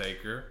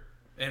Undertaker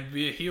and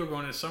be a heel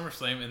going to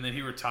SummerSlam, and then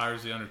he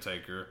retires The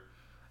Undertaker.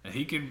 And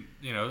he could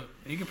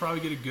probably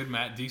get a good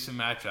decent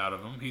match out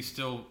of him. He's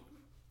still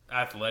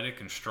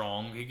athletic and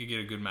strong. He could get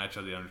a good match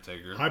out of The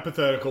Undertaker.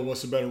 Hypothetical,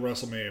 what's the better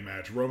WrestleMania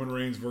match? Roman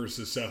Reigns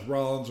versus Seth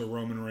Rollins or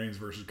Roman Reigns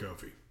versus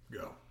Kofi?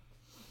 Go.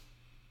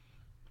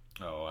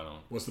 Oh, I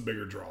don't. What's the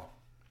bigger draw?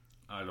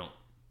 I don't.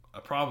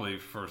 Probably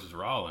versus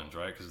Rollins,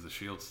 right? Because of the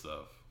Shield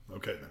stuff.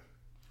 Okay, then.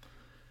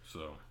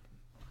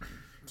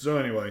 So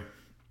anyway,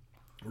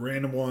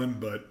 random one,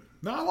 but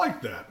no, I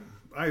like that.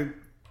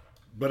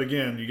 But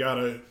again, you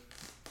gotta.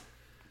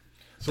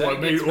 So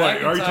are you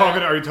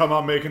talking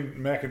about making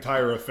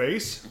McIntyre a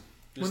face?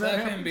 Just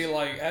have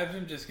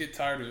him just get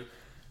tired of it.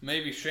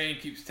 Maybe Shane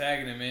keeps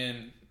tagging him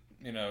in,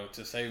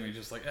 to save me.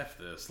 Just like F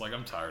this, like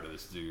I'm tired of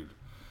this dude,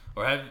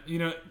 or have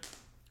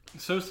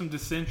sow some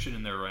dissension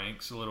in their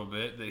ranks a little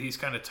bit that he's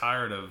kind of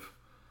tired of,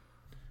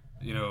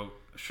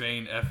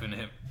 Shane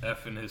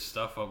effing his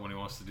stuff up when he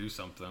wants to do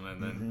something,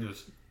 and then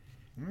just.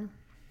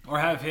 Or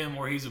have him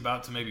where he's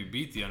about to maybe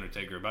beat The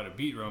Undertaker, about to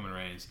beat Roman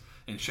Reigns,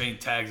 and Shane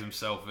tags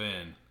himself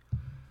in.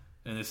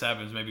 And this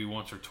happens maybe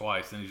once or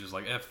twice, and he's just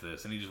like, F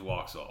this, and he just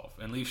walks off.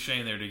 And leaves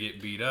Shane there to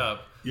get beat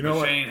up.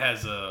 Shane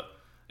has a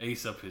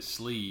ace up his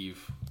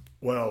sleeve.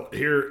 Well,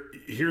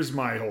 here's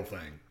my whole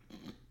thing.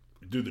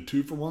 Do the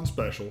 2-for-1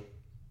 special.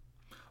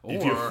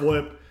 If you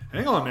flip...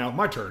 Hang on now,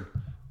 my turn.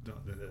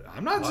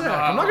 I'm not Zach.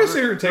 I'm not going to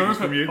sit here and take this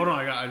from you. Hold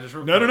on, I just...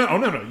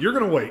 No. You're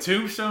going to wait.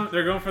 Tombstone?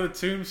 They're going for the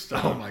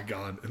Tombstone. Oh, my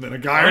God. And then a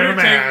guy in a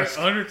mask.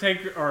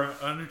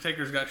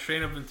 Undertaker's got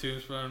Shane up in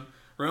Tombstone.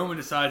 Roman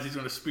decides he's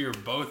going to spear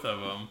both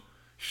of them.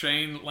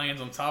 Shane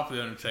lands on top of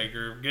the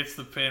Undertaker, gets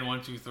the pin,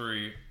 1, 2,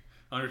 3.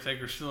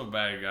 Undertaker's still a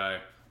bad guy,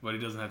 but he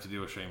doesn't have to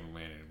deal with Shane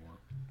McMahon anymore.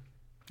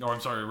 Or,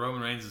 I'm sorry,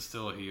 Roman Reigns is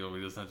still a heel, but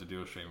he doesn't have to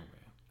deal with Shane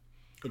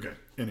McMahon. Okay,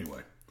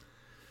 anyway.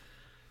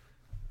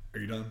 Are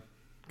you done?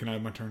 Can I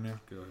have my turn now?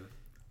 Go ahead.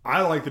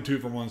 I like the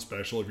 2-for-1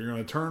 special. If you're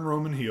going to turn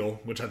Roman heel,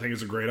 which I think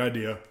is a great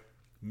idea,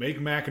 make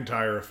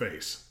McIntyre a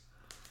face.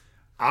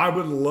 I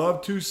would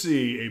love to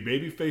see a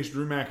babyface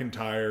Drew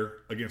McIntyre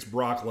against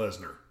Brock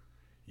Lesnar.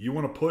 You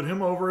want to put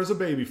him over as a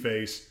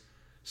babyface,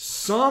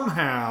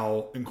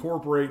 somehow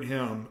incorporate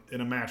him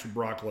in a match with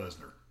Brock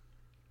Lesnar.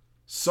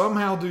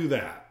 Somehow do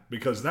that,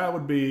 because that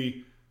would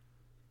be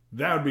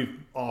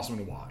awesome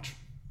to watch.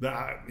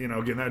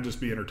 Again, that'd just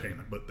be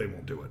entertainment, but they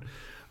won't do it.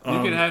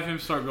 You could have him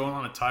start going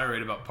on a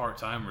tirade about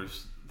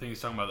part-timers. I think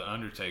he's talking about The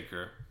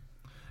Undertaker.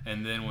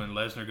 And then when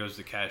Lesnar goes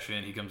to cash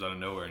in, he comes out of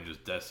nowhere and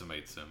just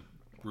decimates him.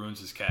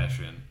 Ruins his cash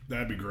in.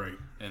 That'd be great.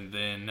 And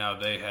then now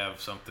they have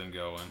something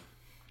going.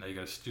 Now you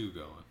got a stew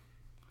going.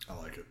 I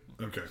like it.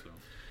 Okay.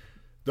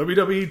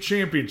 WWE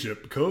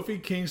Championship.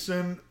 Kofi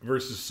Kingston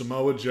versus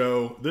Samoa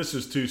Joe. This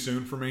is too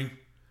soon for me.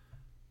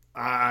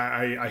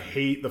 I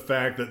hate the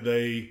fact that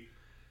they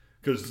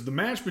Because the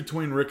match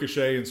between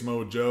Ricochet and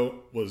Samoa Joe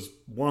was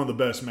one of the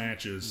best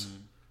matches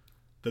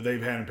that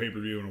they've had in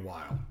pay-per-view in a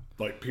while.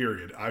 Like,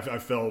 period. I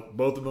felt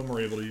both of them were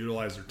able to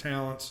utilize their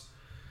talents.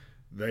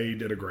 They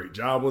did a great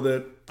job with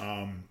it.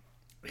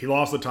 He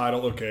lost the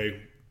title, okay.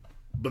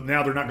 But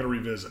now they're not going to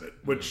revisit it.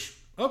 Which,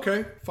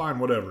 okay, fine,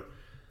 whatever.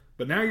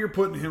 But now you're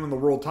putting him in the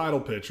world title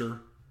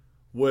picture,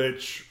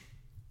 which...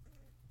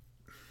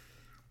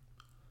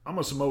 I'm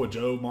a Samoa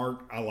Joe,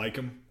 Mark. I like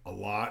him a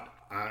lot.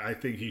 I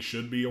think he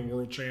should be a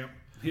world champ.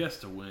 He has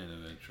to win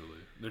eventually.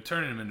 They're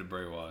turning him into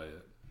Bray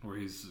Wyatt, where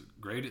he's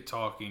great at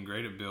talking,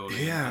 great at building,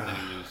 and then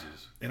he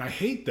loses. And I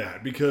hate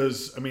that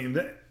because, I mean,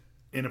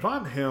 and if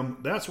I'm him,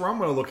 that's where I'm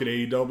going to look at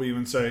AEW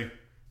and say,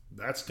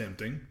 that's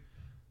tempting.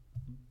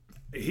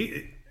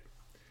 He's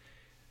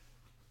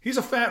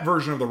a fat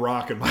version of The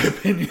Rock, in my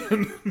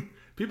opinion.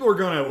 People are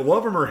going to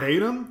love him or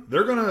hate him.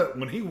 They're going to,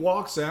 when he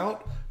walks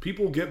out,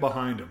 people get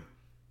behind him.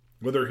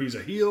 Whether he's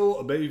a heel,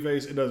 a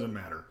babyface, it doesn't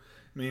matter.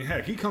 I mean,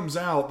 heck, he comes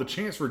out, the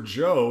chants for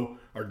Joe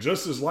are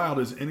just as loud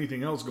as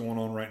anything else going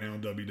on right now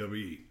in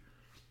WWE.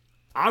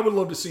 I would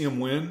love to see him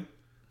win.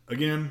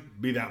 Again,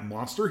 be that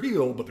monster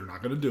heel, but they're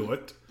not going to do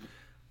it.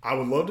 I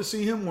would love to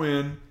see him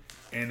win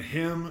and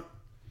him,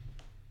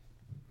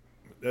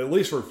 at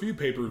least for a few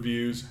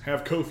pay-per-views,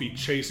 have Kofi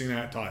chasing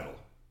that title.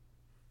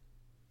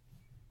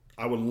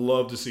 I would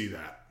love to see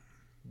that,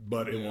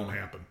 but it won't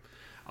happen.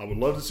 I would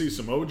love to see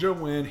Samoa Joe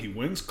win. He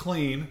wins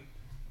clean.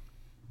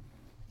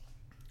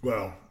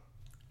 Well,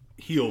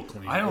 heel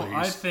clean.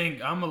 I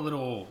think I'm a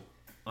little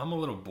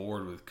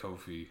bored with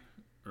Kofi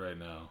right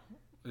now.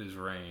 His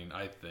reign,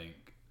 I think,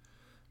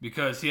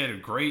 because he had a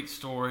great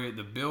story.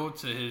 The build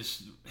to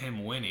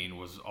him winning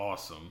was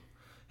awesome.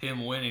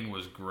 Him winning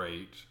was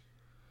great.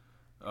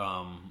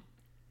 But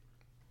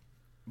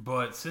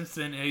since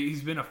then,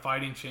 he's been a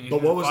fighting champion.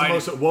 But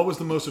what was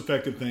the most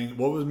effective thing?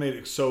 What made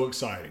it so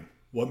exciting?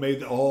 What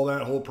made all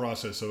that whole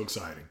process so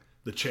exciting?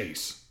 The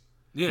chase.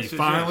 Yes, he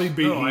finally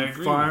beat. No, I he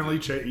agree finally,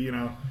 with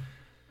you.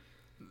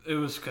 It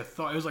was it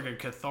was like a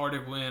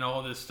cathartic win,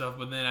 all this stuff.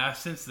 But then,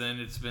 since then,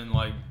 it's been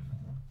like,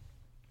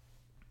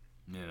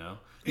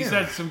 he's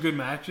had some good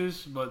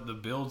matches, but the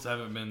builds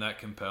haven't been that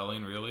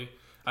compelling, really.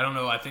 I don't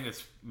know. I think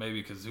it's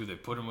maybe because who they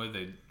put him with.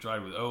 They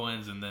tried with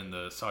Owens, and then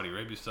the Saudi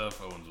Arabia stuff.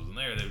 Owens wasn't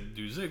there. They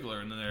do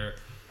Ziggler, and then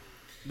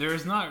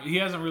there's not. He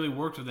hasn't really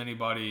worked with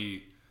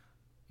anybody.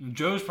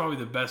 Joe's probably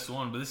the best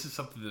one, but this is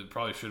something that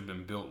probably should have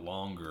been built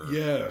longer.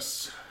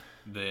 Yes.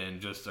 Than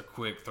just a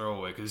quick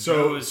throwaway.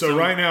 So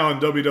right now in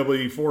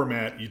WWE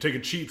format, you take a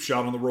cheap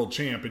shot on the world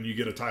champ and you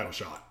get a title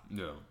shot.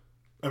 Yeah.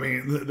 I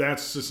mean,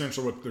 that's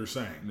essentially what they're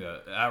saying.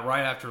 Yeah.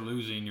 Right after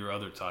losing your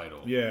other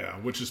title. Yeah,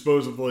 which is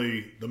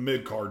supposedly the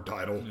mid-card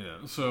title.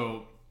 Yeah.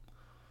 So,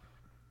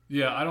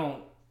 yeah,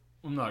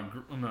 I'm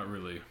not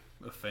really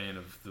a fan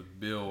of the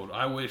build.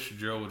 I wish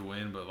Joe would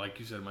win, but like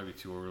you said, it might be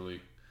too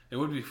early. It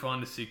would be fun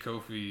to see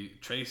Kofi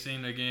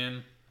chasing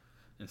again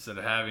instead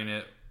of having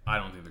it. I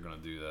don't think they're going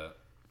to do that.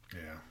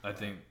 Yeah. I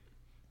think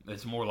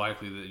it's more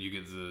likely that you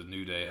get the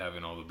New Day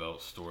having all the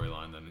belts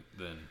storyline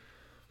than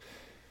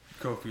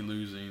Kofi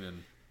losing.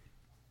 And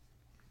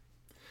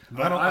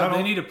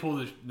they need to pull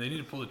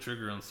the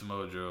trigger on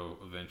Samoa Joe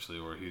eventually,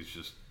 or he's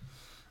just,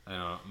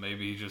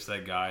 maybe he's just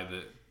that guy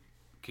that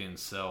can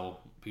sell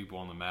people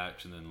on the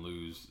match and then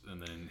lose,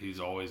 and then he's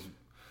always.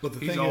 But the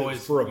thing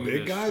is, for a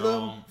big guy,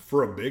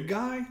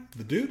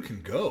 the dude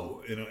can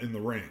go in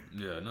the ring.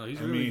 Yeah, no, he's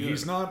really good.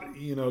 He's not,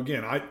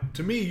 again,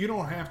 to me, you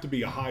don't have to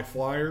be a high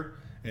flyer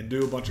and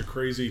do a bunch of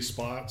crazy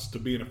spots to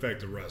be an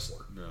effective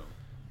wrestler. No.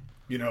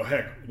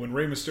 Heck, when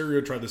Rey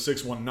Mysterio tried the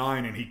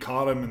 619 and he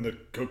caught him in the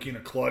Coquina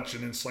clutch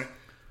and then slammed,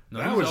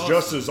 that was awesome.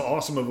 Just as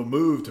awesome of a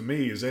move to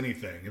me as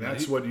anything. And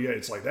that's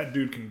it's like that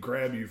dude can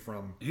grab you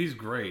from. He's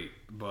great,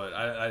 but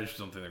I just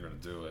don't think they're going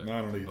to do it.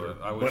 I don't either.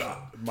 I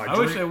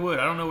wish they would.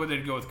 I don't know where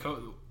they'd go with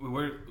Kofi.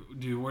 Where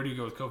do you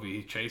go with Kofi?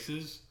 He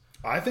chases?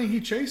 I think he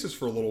chases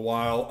for a little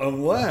while,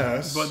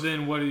 unless. But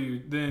then what do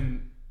you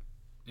then?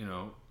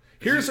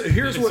 Is he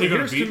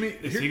going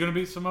to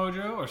beat Samoa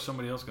Joe, or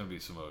somebody else going to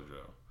beat Samoa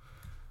Joe?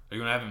 Are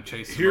you going to have him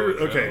chase Samoa Joe?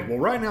 Okay, well,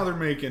 right now they're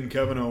making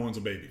Kevin Owens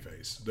a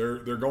babyface.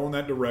 They're going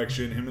that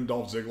direction. Him and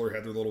Dolph Ziggler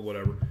had their little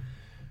whatever.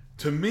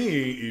 To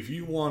me, if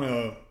you want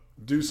to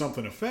do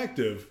something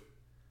effective,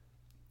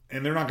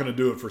 and they're not going to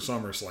do it for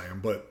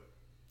SummerSlam, but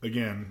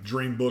again,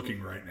 dream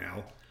booking right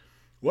now,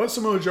 let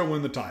Samoa Joe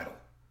win the title.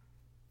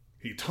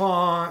 He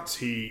taunts,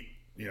 he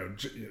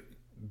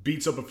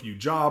beats up a few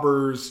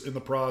jobbers in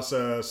the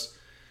process.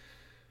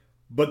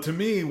 But to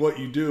me, what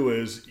you do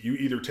is you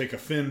either take a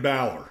Finn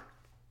Balor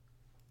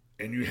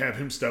and you have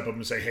him step up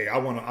and say, hey, I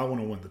want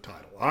to win the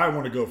title. I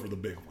want to go for the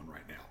big one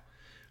right now.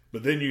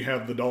 But then you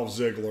have the Dolph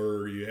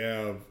Ziggler, you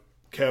have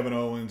Kevin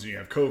Owens, you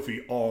have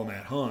Kofi all in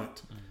that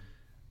hunt.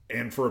 Mm-hmm.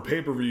 And for a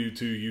pay-per-view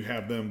too, you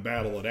have them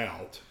battle it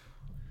out.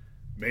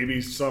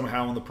 Maybe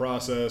somehow in the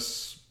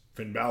process,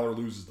 Finn Balor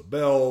loses the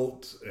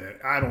belt.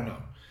 I don't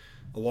know.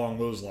 Along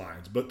those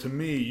lines. But to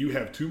me, you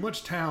have too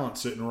much talent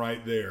sitting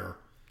right there.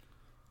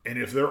 And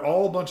if they're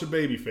all a bunch of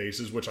baby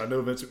faces, which I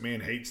know Vince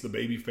McMahon hates the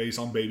baby face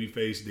on baby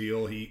face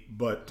deal,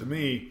 but to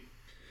me,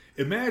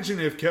 Imagine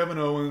if Kevin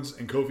Owens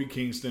and Kofi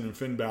Kingston and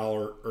Finn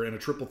Balor are in a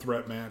triple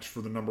threat match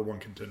for the number one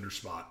contender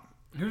spot.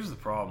 Here's the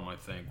problem, I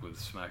think, with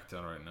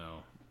SmackDown right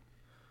now.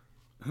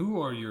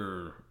 Who are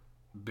your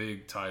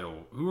big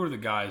title? Who are the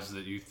guys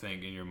that you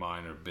think in your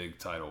mind are big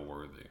title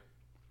worthy?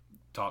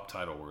 Top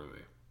title worthy?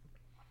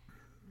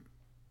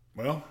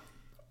 Well,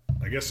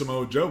 I guess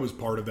Samoa Joe is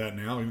part of that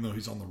now, even though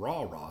he's on the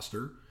Raw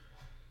roster.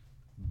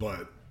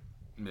 But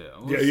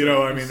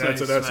Yeah,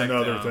 that's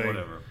another thing.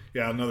 Whatever.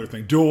 Yeah, another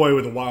thing. Do away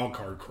with the wild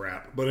card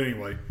crap. But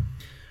anyway,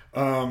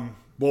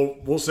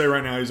 we'll say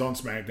right now he's on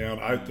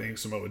SmackDown. I think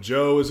Samoa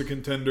Joe is a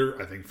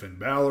contender. I think Finn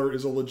Balor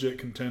is a legit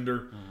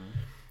contender.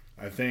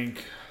 I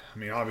think,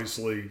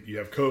 obviously you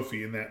have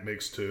Kofi in that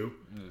mix too.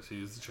 Yes,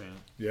 he is the champ.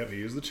 Yeah,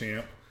 he is the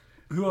champ.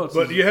 Who else?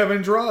 But you have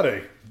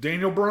Andrade,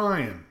 Daniel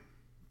Bryan,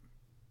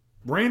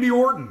 Randy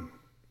Orton.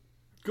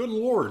 Good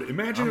Lord.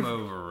 Imagine I'm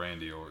over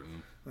Randy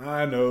Orton.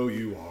 I know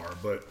you are,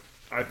 but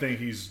I think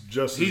he's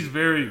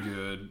very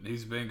good.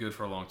 He's been good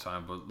for a long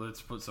time, but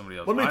let's put somebody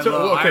else. Let me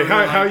tell you, okay,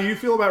 how you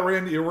feel about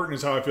Randy Orton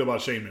is how I feel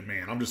about Shane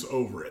McMahon. I'm just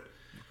over it.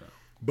 Okay.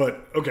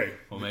 But okay,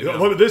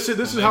 this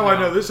is how I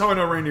know. This is how I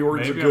know Randy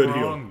Orton's a good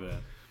heel. Then.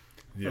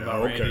 Yeah,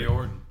 about Randy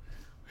Orton.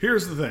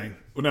 Here's the thing.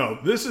 No,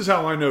 this is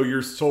how I know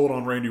you're sold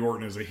on Randy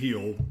Orton as a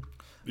heel.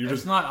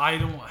 I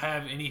don't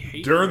have any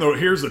hate.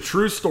 Here's the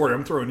true story.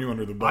 I'm throwing you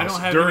under the bus.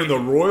 During the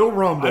Royal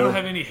Rumble, I don't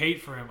have any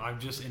hate for him. I'm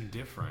just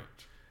indifferent.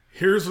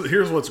 Here's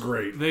what's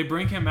great. They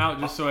bring him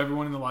out just so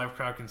everyone in the live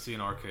crowd can see an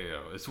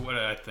RKO. It's what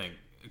I think,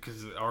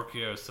 because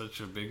RKO is such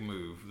a big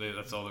move.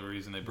 That's all the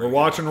reason they bring him. We're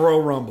watching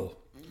Royal Rumble.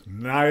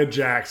 Nia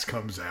Jax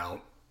comes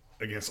out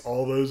against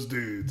all those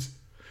dudes.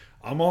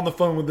 I'm on the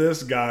phone with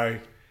this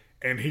guy,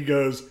 and he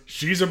goes,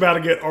 "She's about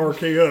to get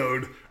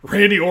RKO'd."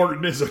 Randy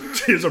Orton is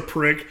a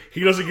prick.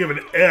 He doesn't give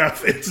an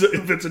F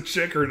if it's a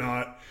chick or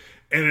not.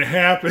 And it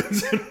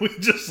happens, and we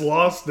just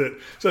lost it.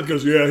 Seth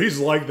goes, "Yeah, he's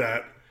like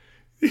that.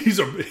 He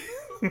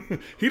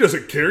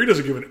doesn't care. He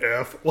doesn't give an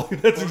F."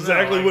 Like, that's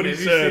exactly what he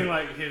said.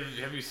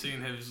 Have you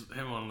seen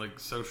him on like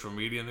social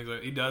media and things like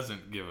that? He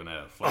doesn't give an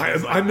F.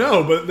 I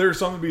know, but there's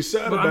something to be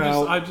said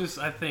about.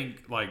 I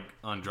think like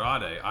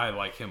Andrade, I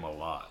like him a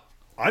lot.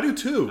 I do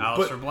too.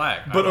 Aleister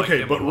Black. But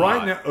okay, but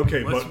right now,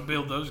 okay, let's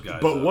build those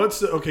guys.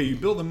 But you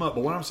build them up.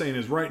 But what I'm saying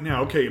is right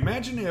now, okay,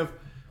 imagine if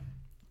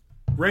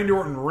Randy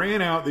Orton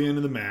ran out at the end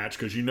of the match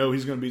because he's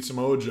going to beat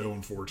Samoa Joe,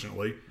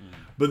 unfortunately.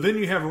 But then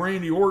you have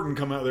Randy Orton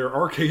come out there,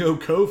 RKO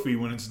Kofi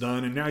when it's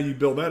done, and now you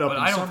build that up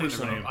in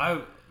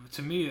SummerSlam.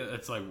 To me,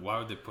 it's like, why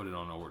would they put it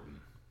on Orton?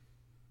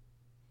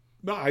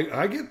 No,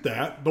 I get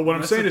that. But what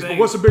I'm saying is,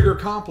 what's the bigger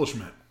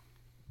accomplishment?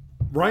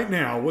 Right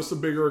now, what's the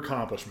bigger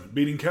accomplishment?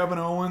 Beating Kevin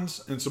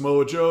Owens and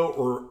Samoa Joe,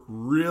 or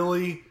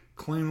really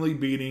cleanly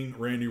beating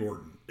Randy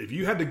Orton? If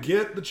you had to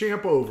get the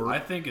champ over... I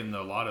think in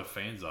a lot of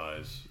fans'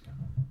 eyes,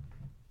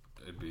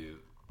 it'd be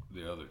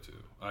the other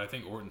two. I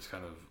think Orton's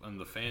kind of... And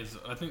the fans...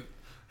 I think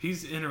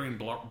he's entering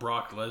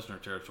Brock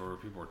Lesnar territory where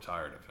people are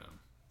tired of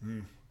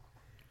him.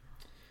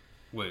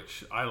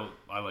 Which, I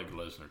like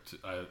Lesnar too.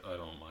 I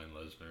don't mind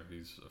Lesnar.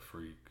 He's a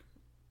freak.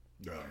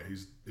 No,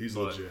 he's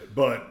legit.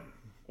 But...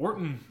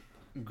 Orton...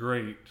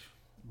 great,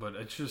 but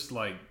it's just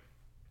like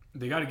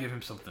they got to give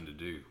him something to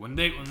do. When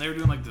they were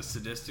doing like the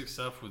sadistic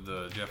stuff with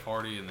the Jeff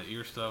Hardy and the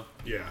ear stuff,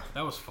 yeah,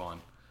 that was fun.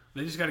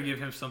 They just got to give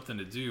him something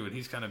to do, and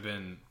he's kind of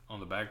been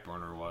on the back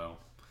burner a while.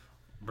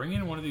 Bring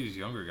in one of these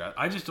younger guys.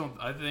 I just don't.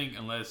 I think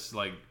unless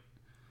like,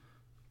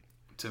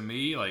 to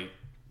me, like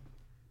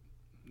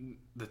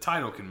the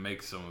title can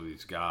make some of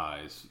these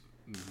guys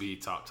be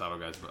top title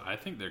guys, but I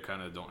think they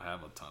kind of don't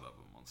have a ton of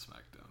them on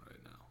SmackDown right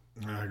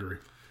now. I agree.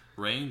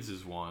 Reigns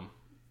is one.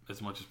 As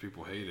much as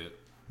people hate it.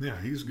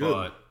 Yeah, he's good.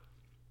 But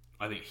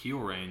I think heel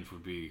Reigns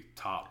would be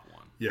top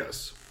one.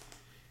 Yes.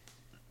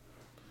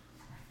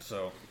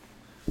 So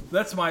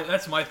that's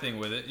my thing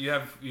with it. You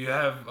have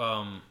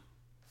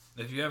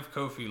if you have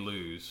Kofi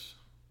lose,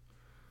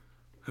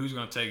 who's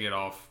going to take it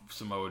off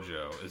Samoa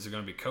Joe? Is it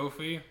going to be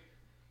Kofi?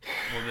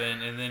 Well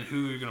then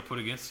who are you going to put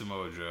against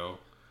Samoa Joe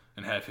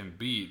and have him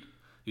beat?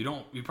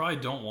 You probably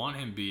don't want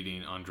him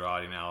beating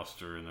Andrade and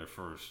Aleister in their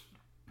first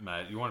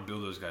Matt, you want to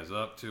build those guys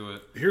up to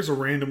it. Here's a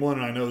random one,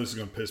 and I know this is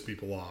going to piss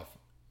people off.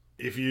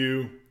 It's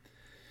going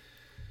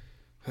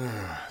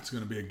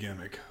to be a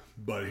gimmick,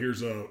 but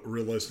here's a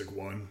realistic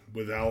one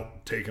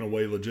without taking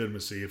away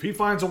legitimacy. If he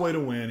finds a way to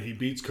win, he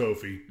beats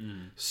Kofi.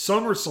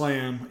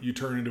 SummerSlam, you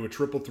turn into a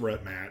triple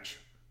threat match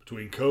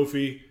between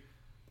Kofi,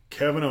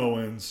 Kevin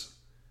Owens,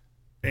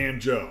 and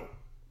Joe,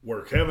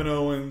 where Kevin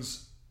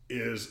Owens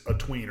is a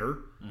tweener,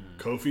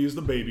 Kofi is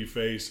the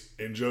babyface,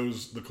 and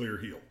Joe's the clear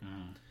heel.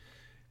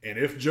 And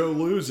if Joe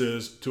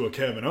loses to a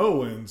Kevin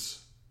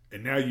Owens,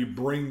 and now you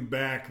bring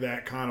back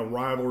that kind of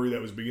rivalry that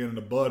was beginning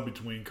to bud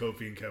between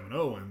Kofi and Kevin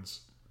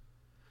Owens,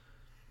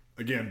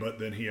 again, but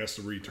then he has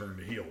to return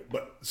to heel.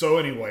 But so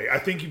anyway, I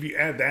think if you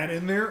add that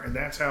in there, and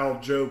that's how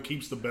Joe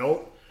keeps the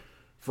belt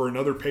for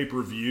another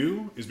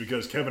pay-per-view, is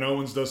because Kevin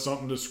Owens does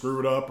something to screw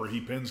it up, or he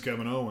pins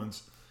Kevin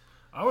Owens.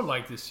 I would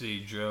like to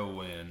see Joe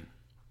win.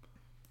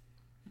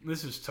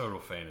 This is total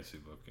fantasy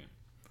booking.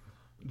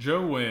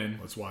 Joe Wynn.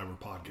 That's why we're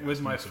podcasting.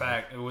 With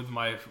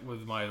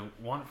my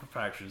want for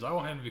factions, I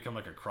want him to become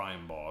like a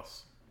crime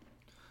boss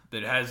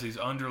that has these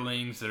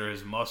underlings that are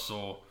his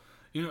muscle.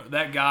 You know,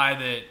 that guy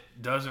that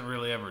doesn't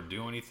really ever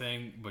do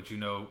anything, but you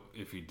know,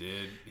 if he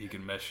did, he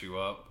can mess you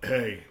up.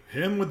 Hey,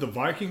 him with the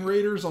Viking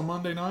Raiders on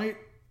Monday night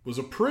was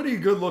a pretty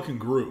good-looking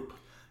group.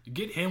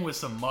 Get him with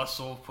some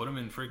muscle, put him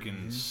in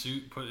freaking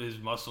suit, put his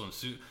muscle in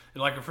suit,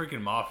 like a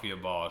freaking mafia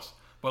boss.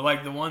 But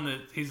like the one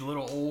that he's a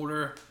little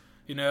older,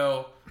 you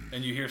know,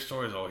 and you hear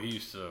stories, he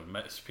used to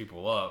mess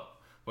people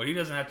up. But he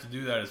doesn't have to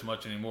do that as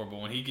much anymore. But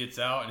when he gets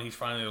out and he's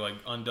finally like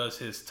undoes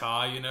his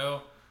tie, you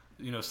know,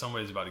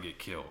 somebody's about to get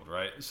killed,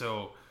 right?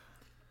 So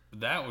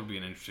that would be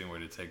an interesting way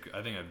to take.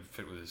 I think I'd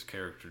fit with his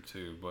character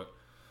too, but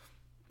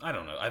I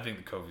don't know. I think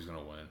the Kofi's going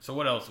to win. So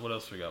what else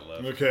we got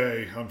left?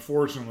 Okay,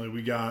 unfortunately,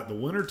 we got the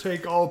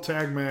winner-take-all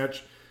tag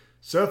match: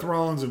 Seth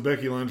Rollins and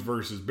Becky Lynch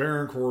versus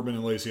Baron Corbin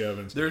and Lacey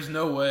Evans. There's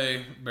no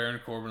way Baron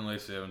Corbin and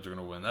Lacey Evans are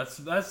going to win. That's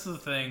the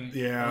thing.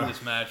 Yeah. With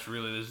this match,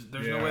 really,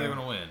 there's no way they're going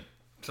to win.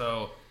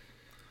 So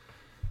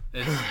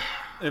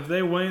if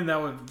they win,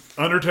 that would.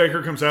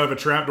 Undertaker comes out of a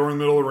trap door in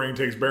the middle of the ring,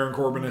 takes Baron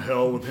Corbin to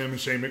hell with him and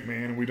Shane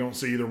McMahon, and we don't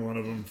see either one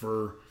of them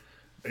for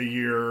a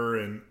year.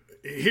 And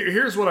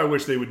here's what I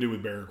wish they would do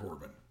with Baron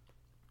Corbin.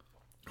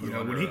 You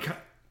know, when he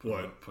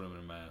put him in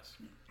a mask.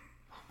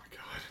 Oh my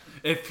god!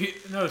 If he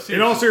seriously.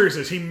 In all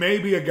seriousness, he may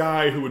be a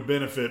guy who would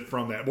benefit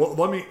from that. Well,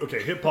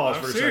 hit pause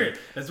for a second.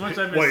 As much as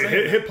I've been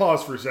saying. Hit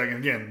pause for a second.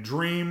 Again,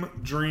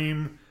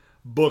 dream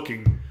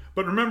booking.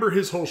 But remember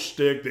his whole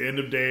shtick, the end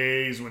of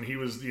days, when he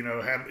was,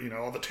 had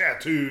all the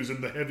tattoos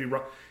and the heavy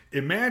rock.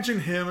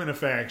 Imagine him in a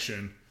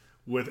faction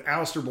with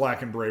Aleister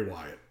Black and Bray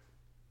Wyatt.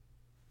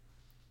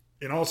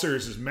 In all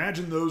seriousness,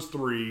 imagine those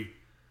three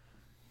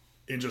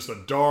in just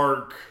a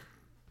dark.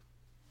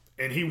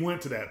 And he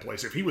went to that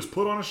place. If he was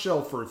put on a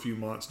shelf for a few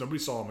months, nobody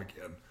saw him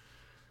again.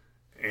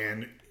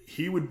 And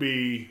it would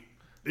be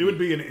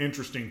an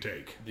interesting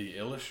take. The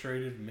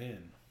Illustrated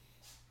Men.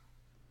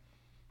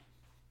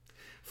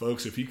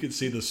 Folks, if you could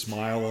see the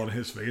smile on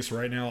his face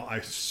right now,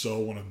 I so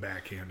want to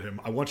backhand him.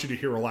 I want you to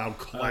hear a loud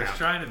clap. I was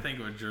trying to think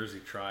of a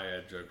Jersey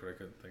Triad joke, but I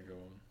couldn't think of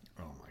one.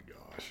 Oh my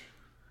gosh.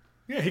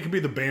 Yeah, he could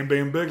be the Bam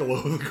Bam Bigelow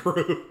of the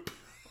group.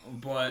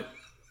 But,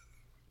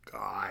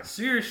 God.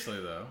 Seriously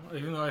though,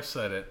 even though I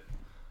said it,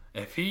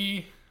 if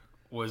he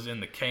was in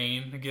the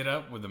cane to get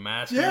up with the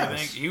mask and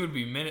everything, he would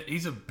be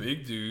he's a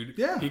big dude.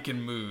 Yeah. He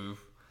can move.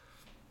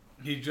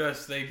 They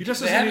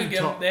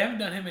haven't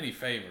done him any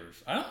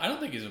favors. I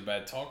don't think he's a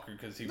bad talker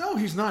because No,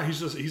 he's not.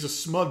 He's a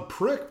smug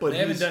prick, but they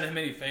haven't done him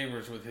any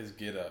favors with his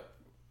get up.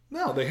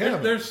 No, they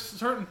haven't. There's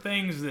certain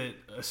things that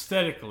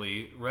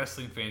aesthetically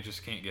wrestling fans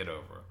just can't get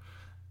over.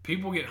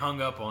 People get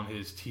hung up on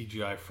his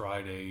TGI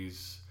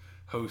Fridays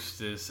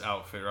hostess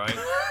outfit, right?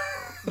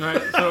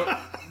 Right. So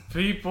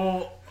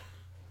people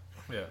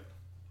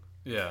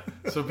Yeah.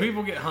 So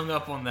people get hung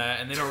up on that,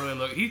 and they don't really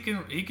look. He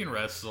can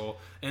wrestle,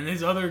 and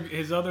his other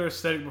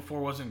aesthetic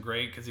before wasn't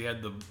great because he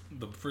had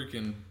the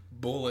freaking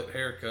bullet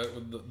haircut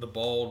with the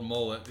bald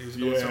mullet. He was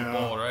going so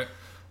bald, right?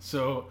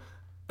 So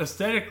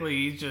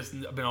aesthetically, he's just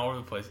been all over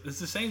the place. It's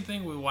the same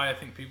thing with why I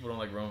think people don't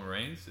like Roman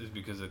Reigns is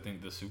because I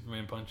think the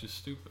Superman punch is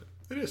stupid.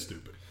 It is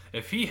stupid.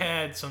 If he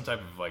had some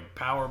type of like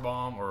power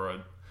bomb or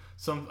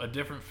a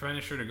different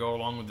finisher to go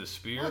along with the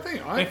spear,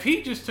 if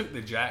he just took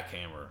the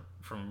jackhammer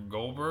from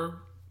Goldberg.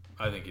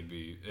 I think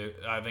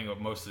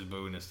most of the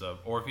booing and stuff.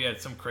 Or if he had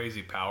some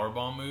crazy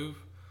powerbomb move,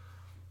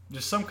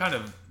 just some kind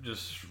of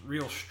just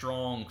real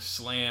strong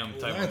slam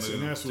type of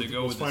move. And that's to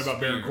go what's funny about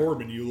Baron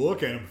Corbin. You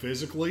look at him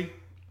physically,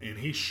 and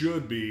he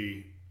should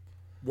be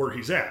where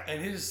he's at.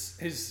 And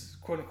his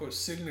quote unquote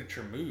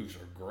signature moves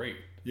are great.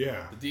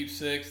 Yeah, the deep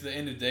six, the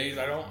end of days.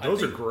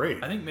 Those are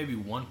great. I think maybe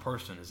one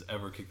person has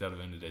ever kicked out of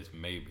end of days.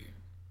 Maybe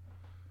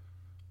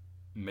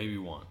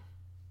one,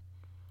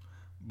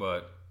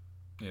 but.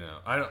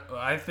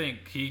 I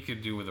think he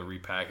could do with a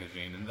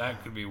repackaging, and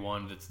that could be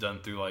one that's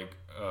done through like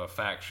a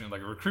faction,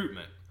 like a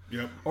recruitment.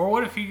 Yep. Or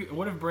what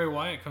if Bray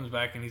Wyatt comes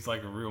back and he's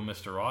like a real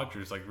Mr.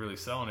 Rogers, like really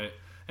selling it,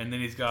 and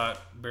then he's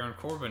got Baron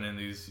Corbin in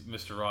these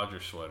Mr.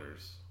 Rogers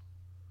sweaters.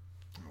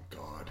 Oh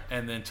God.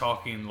 And then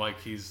talking like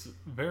he's a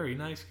very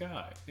nice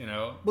guy,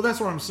 Well,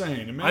 that's what I'm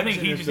saying. I think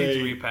he just needs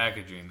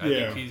repackaging. I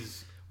think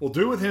he's. Well,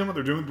 do with him what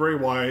they're doing with Bray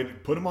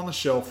Wyatt. Put him on the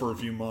shelf for a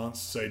few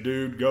months. Say,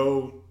 dude,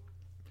 go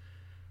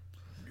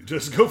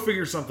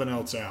figure something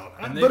else out.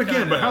 But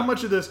how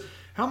much of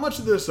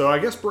this, though, I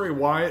guess Bray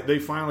Wyatt, they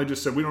finally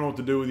just said, we don't know what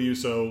to do with you,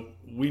 so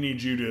we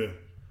need you to,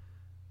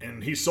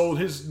 and he sold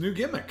his new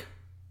gimmick.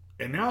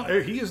 And now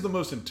he is the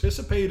most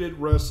anticipated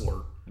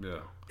wrestler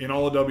in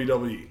all of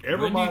WWE.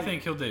 When do you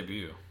think he'll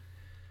debut?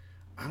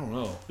 I don't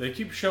know. They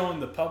keep showing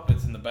the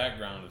puppets in the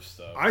background of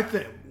stuff. I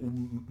think,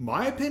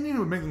 my opinion, it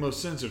would make the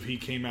most sense if he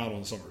came out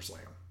on SummerSlam.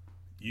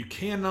 You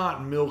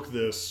cannot milk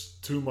this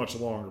too much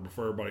longer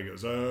before everybody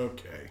goes,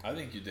 okay. I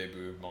think you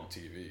debut him on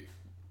TV.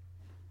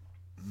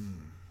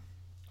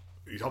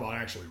 Are you talking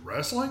about actually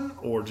wrestling?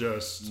 Or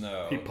just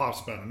he pops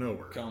up out of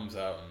nowhere? Comes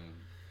out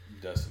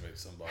and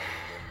decimates somebody.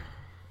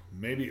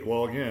 maybe,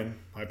 well, again,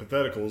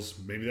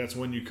 hypotheticals, maybe that's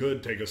when you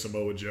could take a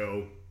Samoa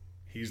Joe.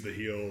 He's the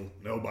heel.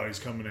 Nobody's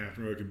coming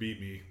after me who could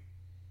beat me.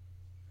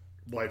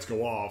 Lights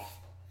go off.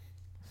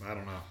 I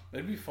don't know.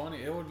 It'd be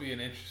funny. It would be an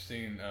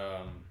interesting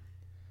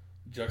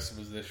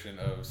juxtaposition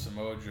of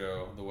Samoa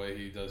Joe, the way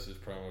he does his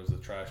promos, the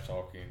trash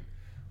talking,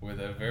 with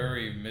a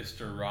very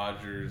Mr.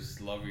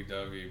 Rogers,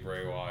 lovey-dovey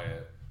Bray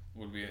Wyatt.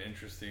 Would be an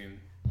interesting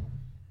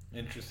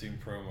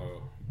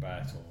promo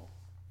battle.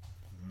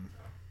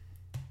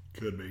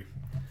 Could be.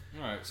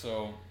 All right,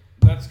 so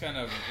that's kind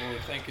of what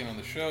we're thinking on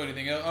the show.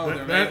 Anything else? Oh,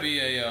 there may be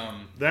a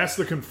that's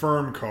the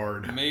confirmed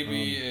card.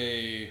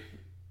 maybe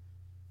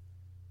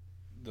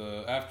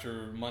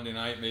after Monday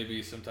night,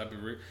 maybe some type of.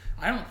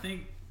 I don't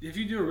think if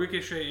you do a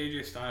Ricochet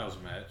AJ Styles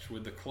match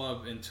with the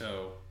club in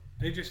tow,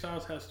 AJ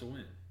Styles has to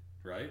win,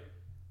 right?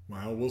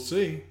 Well, we'll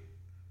see.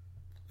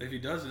 If he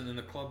doesn't, then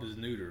the club is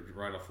neutered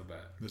right off the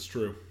bat. That's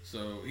true.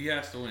 So he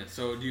has to win.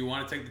 So do you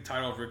want to take the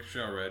title of Ricochet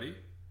already?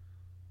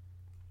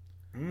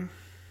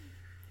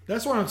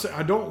 That's what I'm saying.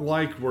 I don't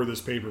like where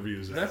this pay-per-view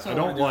is at. That's what I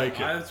don't like it.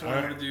 That's what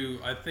I want to do.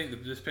 I think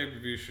that this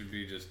pay-per-view should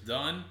be just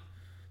done.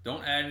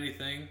 Don't add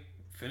anything.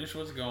 Finish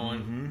what's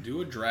going.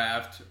 Do a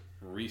draft.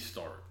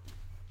 Restart.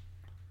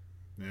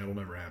 Yeah, it'll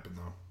never happen,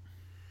 though.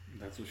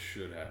 That's what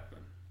should happen.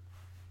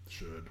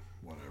 Should.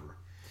 Whatever.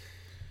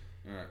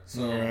 All right.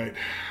 All right.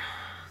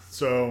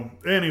 So,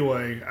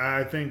 anyway,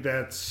 I think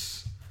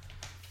that's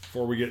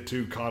before we get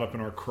too caught up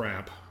in our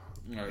crap.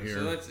 All right,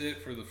 so that's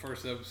it for the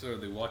first episode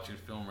of the Watching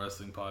Film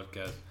Wrestling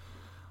Podcast.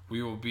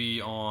 We will be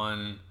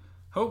on,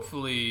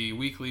 hopefully,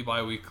 weekly,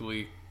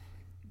 bi-weekly,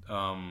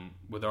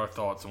 with our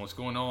thoughts on what's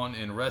going on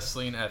in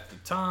wrestling at the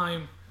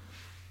time.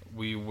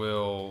 You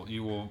will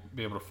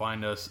be able to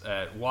find us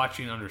at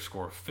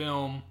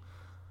watching_film.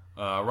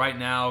 Right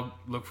now,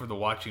 look for the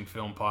Watching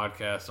Film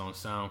Podcast on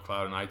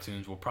SoundCloud and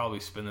iTunes. We'll probably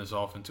spin this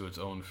off into its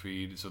own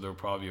feed, so there'll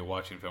probably be a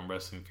Watching Film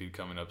Wrestling feed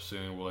coming up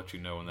soon. We'll let you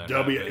know when that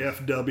happens.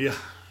 WFW.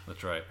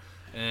 That's right.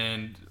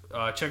 And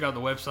check out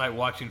the website,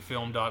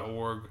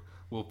 watchingfilm.org.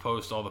 We'll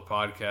post all the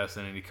podcasts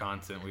and any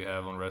content we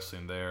have on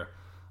wrestling there.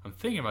 I'm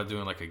thinking about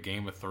doing like a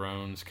Game of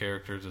Thrones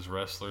characters as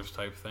wrestlers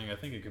type thing. I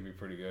think it could be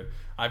pretty good.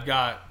 I've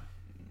got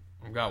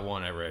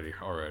one already.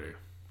 All right.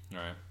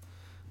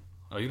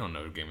 Oh, you don't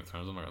know Game of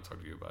Thrones. I'm not going to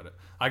talk to you about it.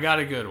 I got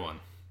a good one.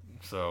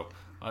 So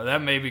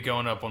that may be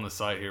going up on the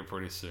site here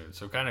pretty soon.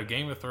 So kind of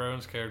Game of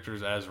Thrones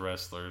characters as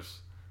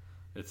wrestlers.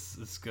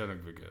 It's going to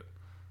be good.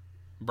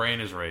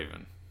 Brain is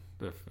Raven,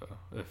 if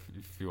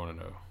you want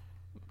to know.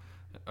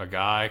 A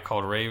guy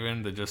called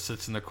Raven that just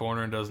sits in the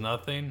corner and does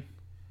nothing.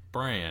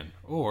 Bran.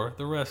 Or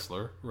the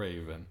wrestler,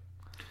 Raven.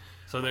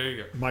 So there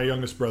you go. My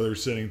youngest brother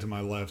is sitting to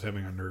my left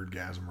having a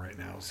nerdgasm right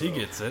now. So. He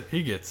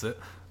gets it.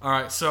 All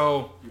right,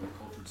 so...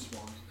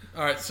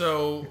 All right,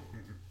 so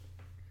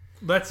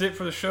that's it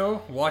for the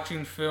show.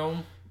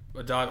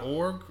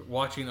 Watchingfilm.org,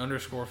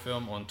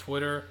 watching_film on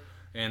Twitter,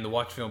 and the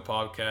Watch Film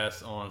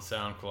Podcast on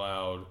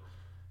SoundCloud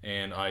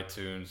and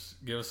iTunes.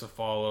 Give us a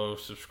follow,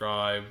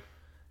 subscribe,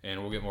 and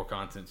we'll get more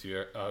content to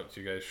you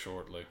guys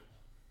shortly.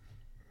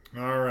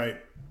 All right.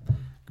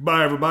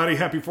 Goodbye, everybody.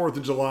 Happy 4th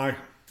of July.